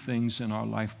two things in our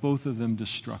life, both of them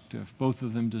destructive, both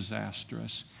of them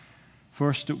disastrous.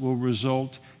 First, it will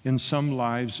result in some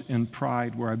lives in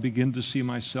pride, where I begin to see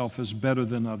myself as better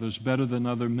than others, better than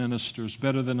other ministers,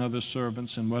 better than other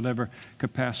servants in whatever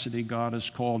capacity God has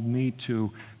called me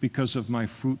to because of my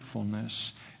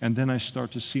fruitfulness. And then I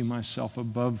start to see myself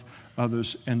above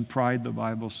others. And pride, the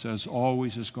Bible says,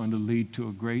 always is going to lead to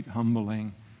a great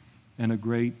humbling and a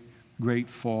great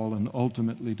fall and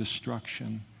ultimately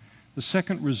destruction. The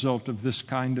second result of this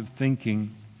kind of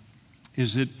thinking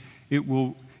is that it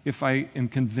will, if I am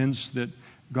convinced that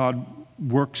God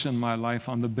works in my life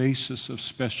on the basis of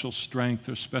special strength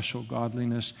or special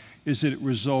godliness, is that it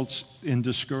results in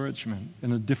discouragement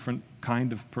in a different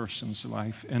kind of person's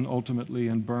life and ultimately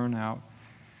in burnout.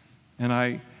 And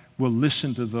I will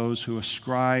listen to those who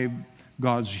ascribe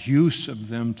God's use of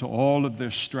them to all of their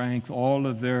strength, all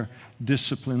of their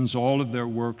disciplines, all of their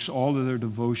works, all of their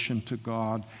devotion to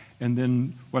God. And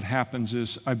then what happens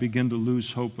is I begin to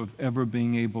lose hope of ever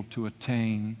being able to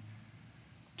attain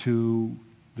to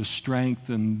the strength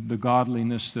and the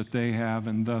godliness that they have,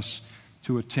 and thus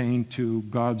to attain to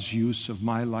God's use of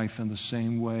my life in the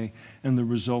same way. And the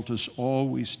result is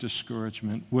always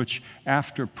discouragement, which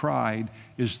after pride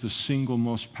is the single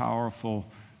most powerful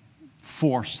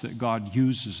force that God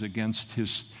uses against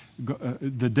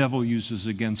the devil uses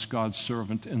against God's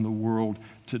servant in the world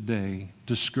today,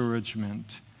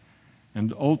 discouragement.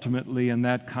 And ultimately, in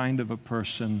that kind of a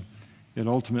person, it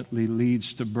ultimately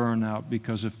leads to burnout,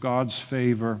 because if God's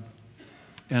favor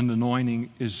and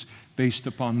anointing is based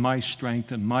upon my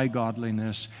strength and my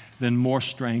godliness, then more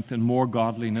strength and more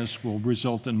godliness will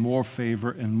result in more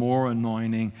favor and more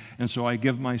anointing. And so I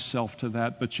give myself to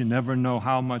that, but you never know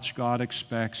how much God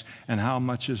expects and how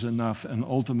much is enough. And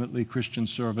ultimately, Christian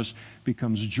service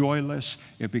becomes joyless.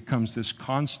 It becomes this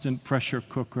constant pressure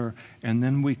cooker, and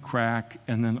then we crack,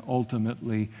 and then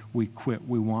ultimately we quit.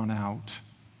 We want out.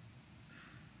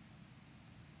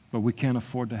 But we can't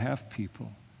afford to have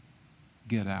people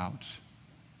get out,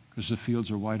 because the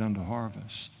fields are white unto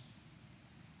harvest.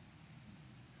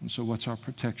 And so what's our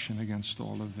protection against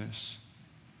all of this?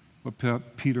 What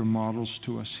Peter models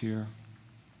to us here,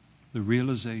 the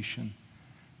realization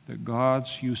that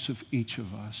God's use of each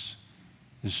of us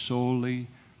is solely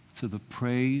to the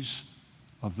praise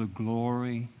of the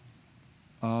glory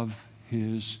of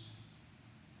His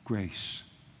grace.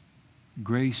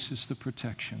 Grace is the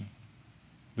protection.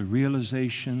 The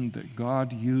realization that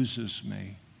God uses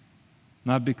me,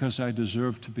 not because I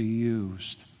deserve to be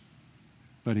used,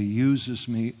 but He uses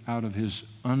me out of His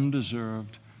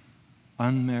undeserved,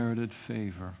 unmerited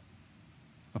favor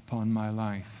upon my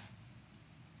life.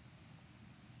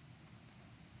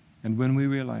 And when we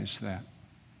realize that,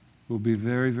 we'll be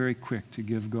very, very quick to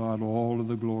give God all of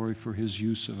the glory for His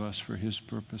use of us, for His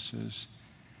purposes.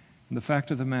 And the fact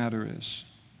of the matter is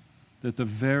that the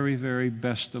very, very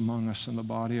best among us in the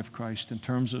body of Christ in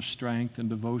terms of strength and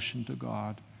devotion to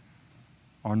God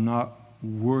are not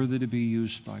worthy to be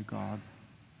used by God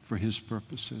for His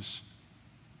purposes.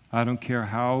 I don't care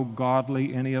how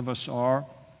godly any of us are,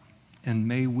 and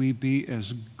may we be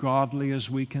as godly as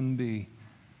we can be,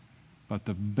 but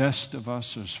the best of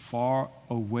us is far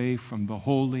away from the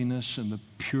holiness and the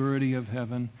purity of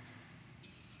heaven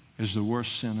as the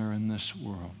worst sinner in this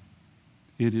world.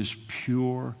 It is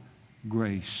pure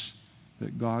grace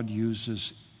that God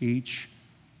uses each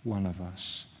one of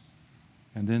us.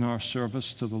 And in our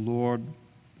service to the Lord,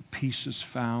 peace is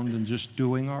found in just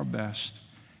doing our best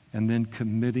and then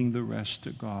committing the rest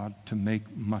to God to make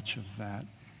much of that.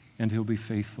 And He'll be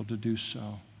faithful to do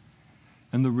so.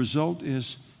 And the result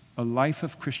is a life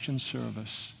of Christian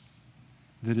service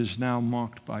that is now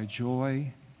marked by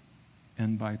joy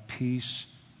and by peace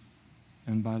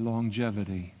and by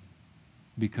longevity,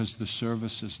 because the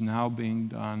service is now being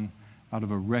done out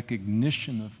of a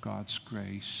recognition of God's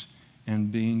grace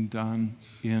and being done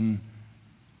in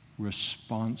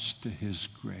response to His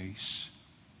grace.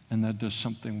 And that does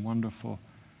something wonderful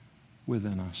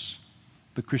within us.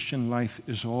 The Christian life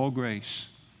is all grace.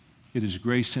 It is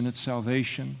grace in its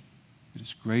salvation. It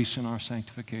is grace in our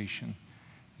sanctification.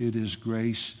 It is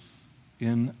grace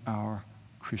in our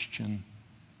Christian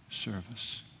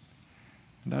service.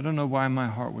 And I don't know why my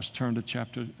heart was turned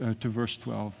to verse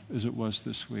 12 as it was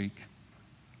this week.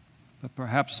 But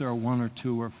perhaps there are 1 or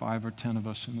 2 or 5 or 10 of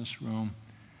us in this room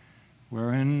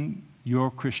where in your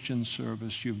Christian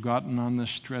service you've gotten on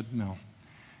this treadmill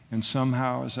And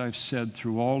somehow, as I've said,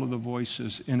 through all of the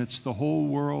voices, and it's the whole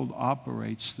world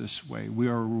operates this way. We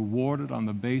are rewarded on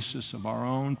the basis of our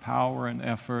own power and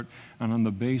effort and on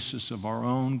the basis of our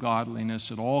own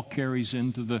godliness. It all carries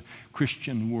into the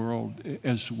Christian world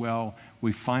as well.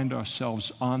 We find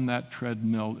ourselves on that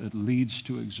treadmill. It leads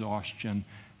to exhaustion,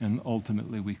 and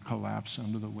ultimately we collapse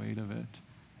under the weight of it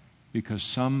because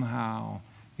somehow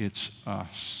it's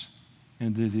us,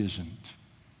 and it isn't.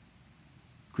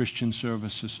 Christian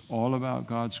service is all about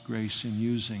God's grace in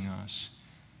using us.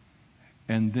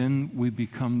 And then we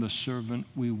become the servant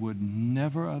we would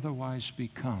never otherwise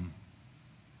become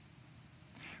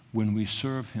when we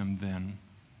serve Him then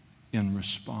in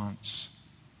response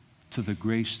to the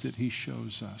grace that He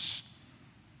shows us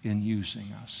in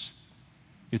using us.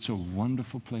 It's a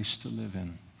wonderful place to live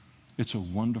in. It's a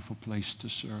wonderful place to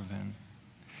serve in.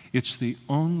 It's the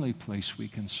only place we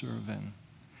can serve in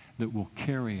that will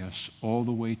carry us all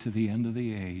the way to the end of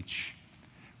the age,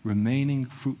 remaining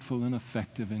fruitful and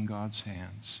effective in God's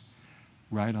hands,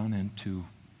 right on into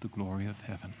the glory of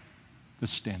heaven.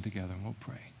 Let's stand together and we'll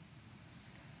pray.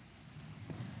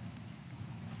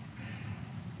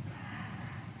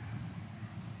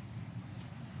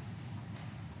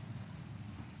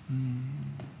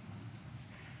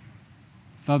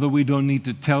 Father, we don't need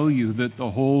to tell you that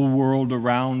the whole world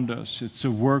around us, it's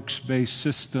a works-based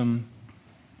system.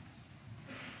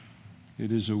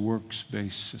 It is a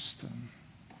works-based system.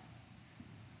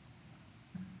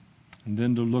 And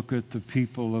then to look at the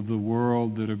people of the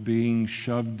world that are being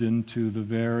shoved into the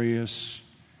various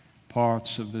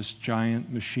parts of this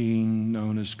giant machine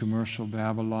known as commercial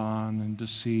Babylon, and to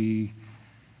see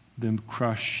them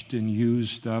crushed and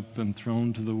used up and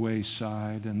thrown to the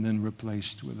wayside and then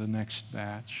replaced with the next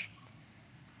batch.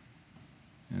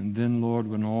 And then, Lord,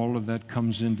 when all of that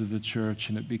comes into the church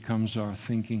and it becomes our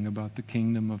thinking about the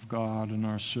kingdom of God and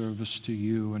our service to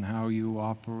you and how you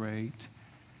operate,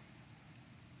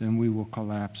 then we will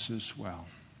collapse as well.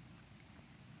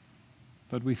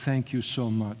 But we thank you so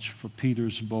much for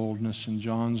Peter's boldness and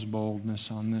John's boldness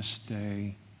on this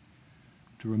day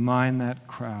to remind that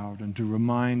crowd and to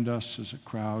remind us as a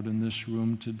crowd in this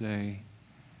room today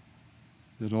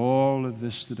that all of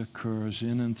this that occurs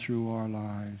in and through our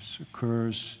lives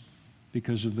occurs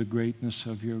because of the greatness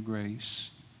of your grace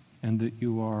and that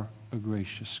you are a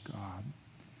gracious God.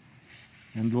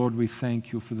 And Lord, we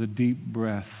thank you for the deep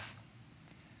breath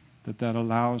that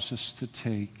allows us to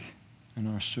take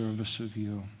in our service of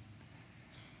you.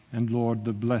 And Lord,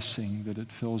 the blessing that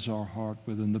it fills our heart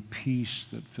with and the peace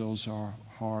that fills our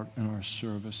heart and our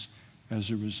service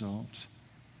as a result.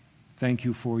 Thank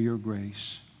you for your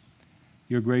grace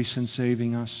in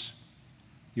saving us,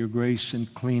 your grace in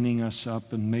cleaning us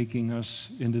up and making us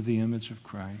into the image of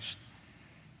Christ,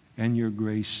 and your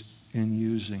grace in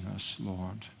using us,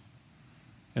 Lord.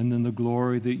 And then the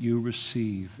glory that you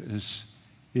receive as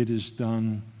it is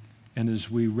done and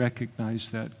as we recognize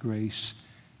that grace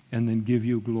and then give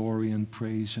you glory and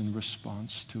praise in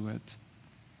response to it.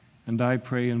 And I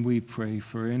pray and we pray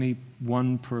for any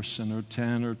one person or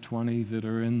 10 or 20 that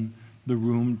are in the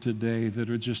room today that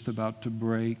are just about to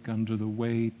break under the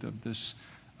weight of this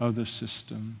other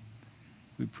system.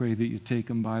 We pray that you take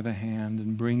them by the hand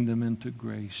and bring them into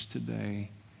grace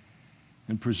today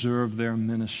and preserve their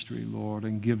ministry, Lord,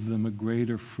 and give them a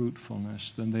greater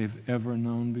fruitfulness than they've ever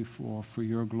known before for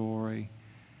your glory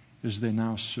as they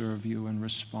now serve you in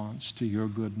response to your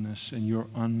goodness and your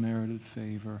unmerited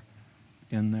favor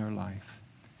in their life.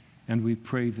 And we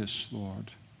pray this,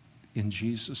 Lord, in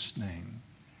Jesus' name.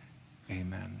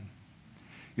 Amen.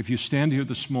 If you stand here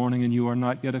this morning and you are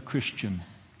not yet a Christian,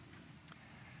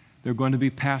 there are going to be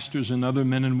pastors and other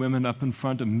men and women up in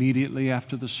front immediately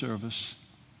after the service,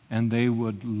 and they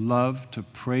would love to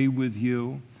pray with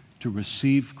you to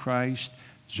receive Christ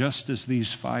just as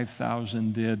these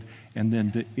 5,000 did, and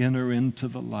then to enter into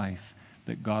the life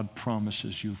that God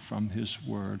promises you from His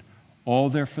Word. All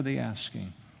there for the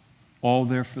asking, all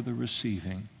there for the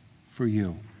receiving for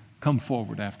you. Come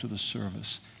forward after the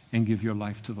service and give your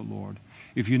life to the Lord.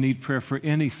 If you need prayer for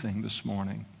anything this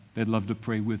morning, they'd love to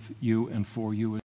pray with you and for you.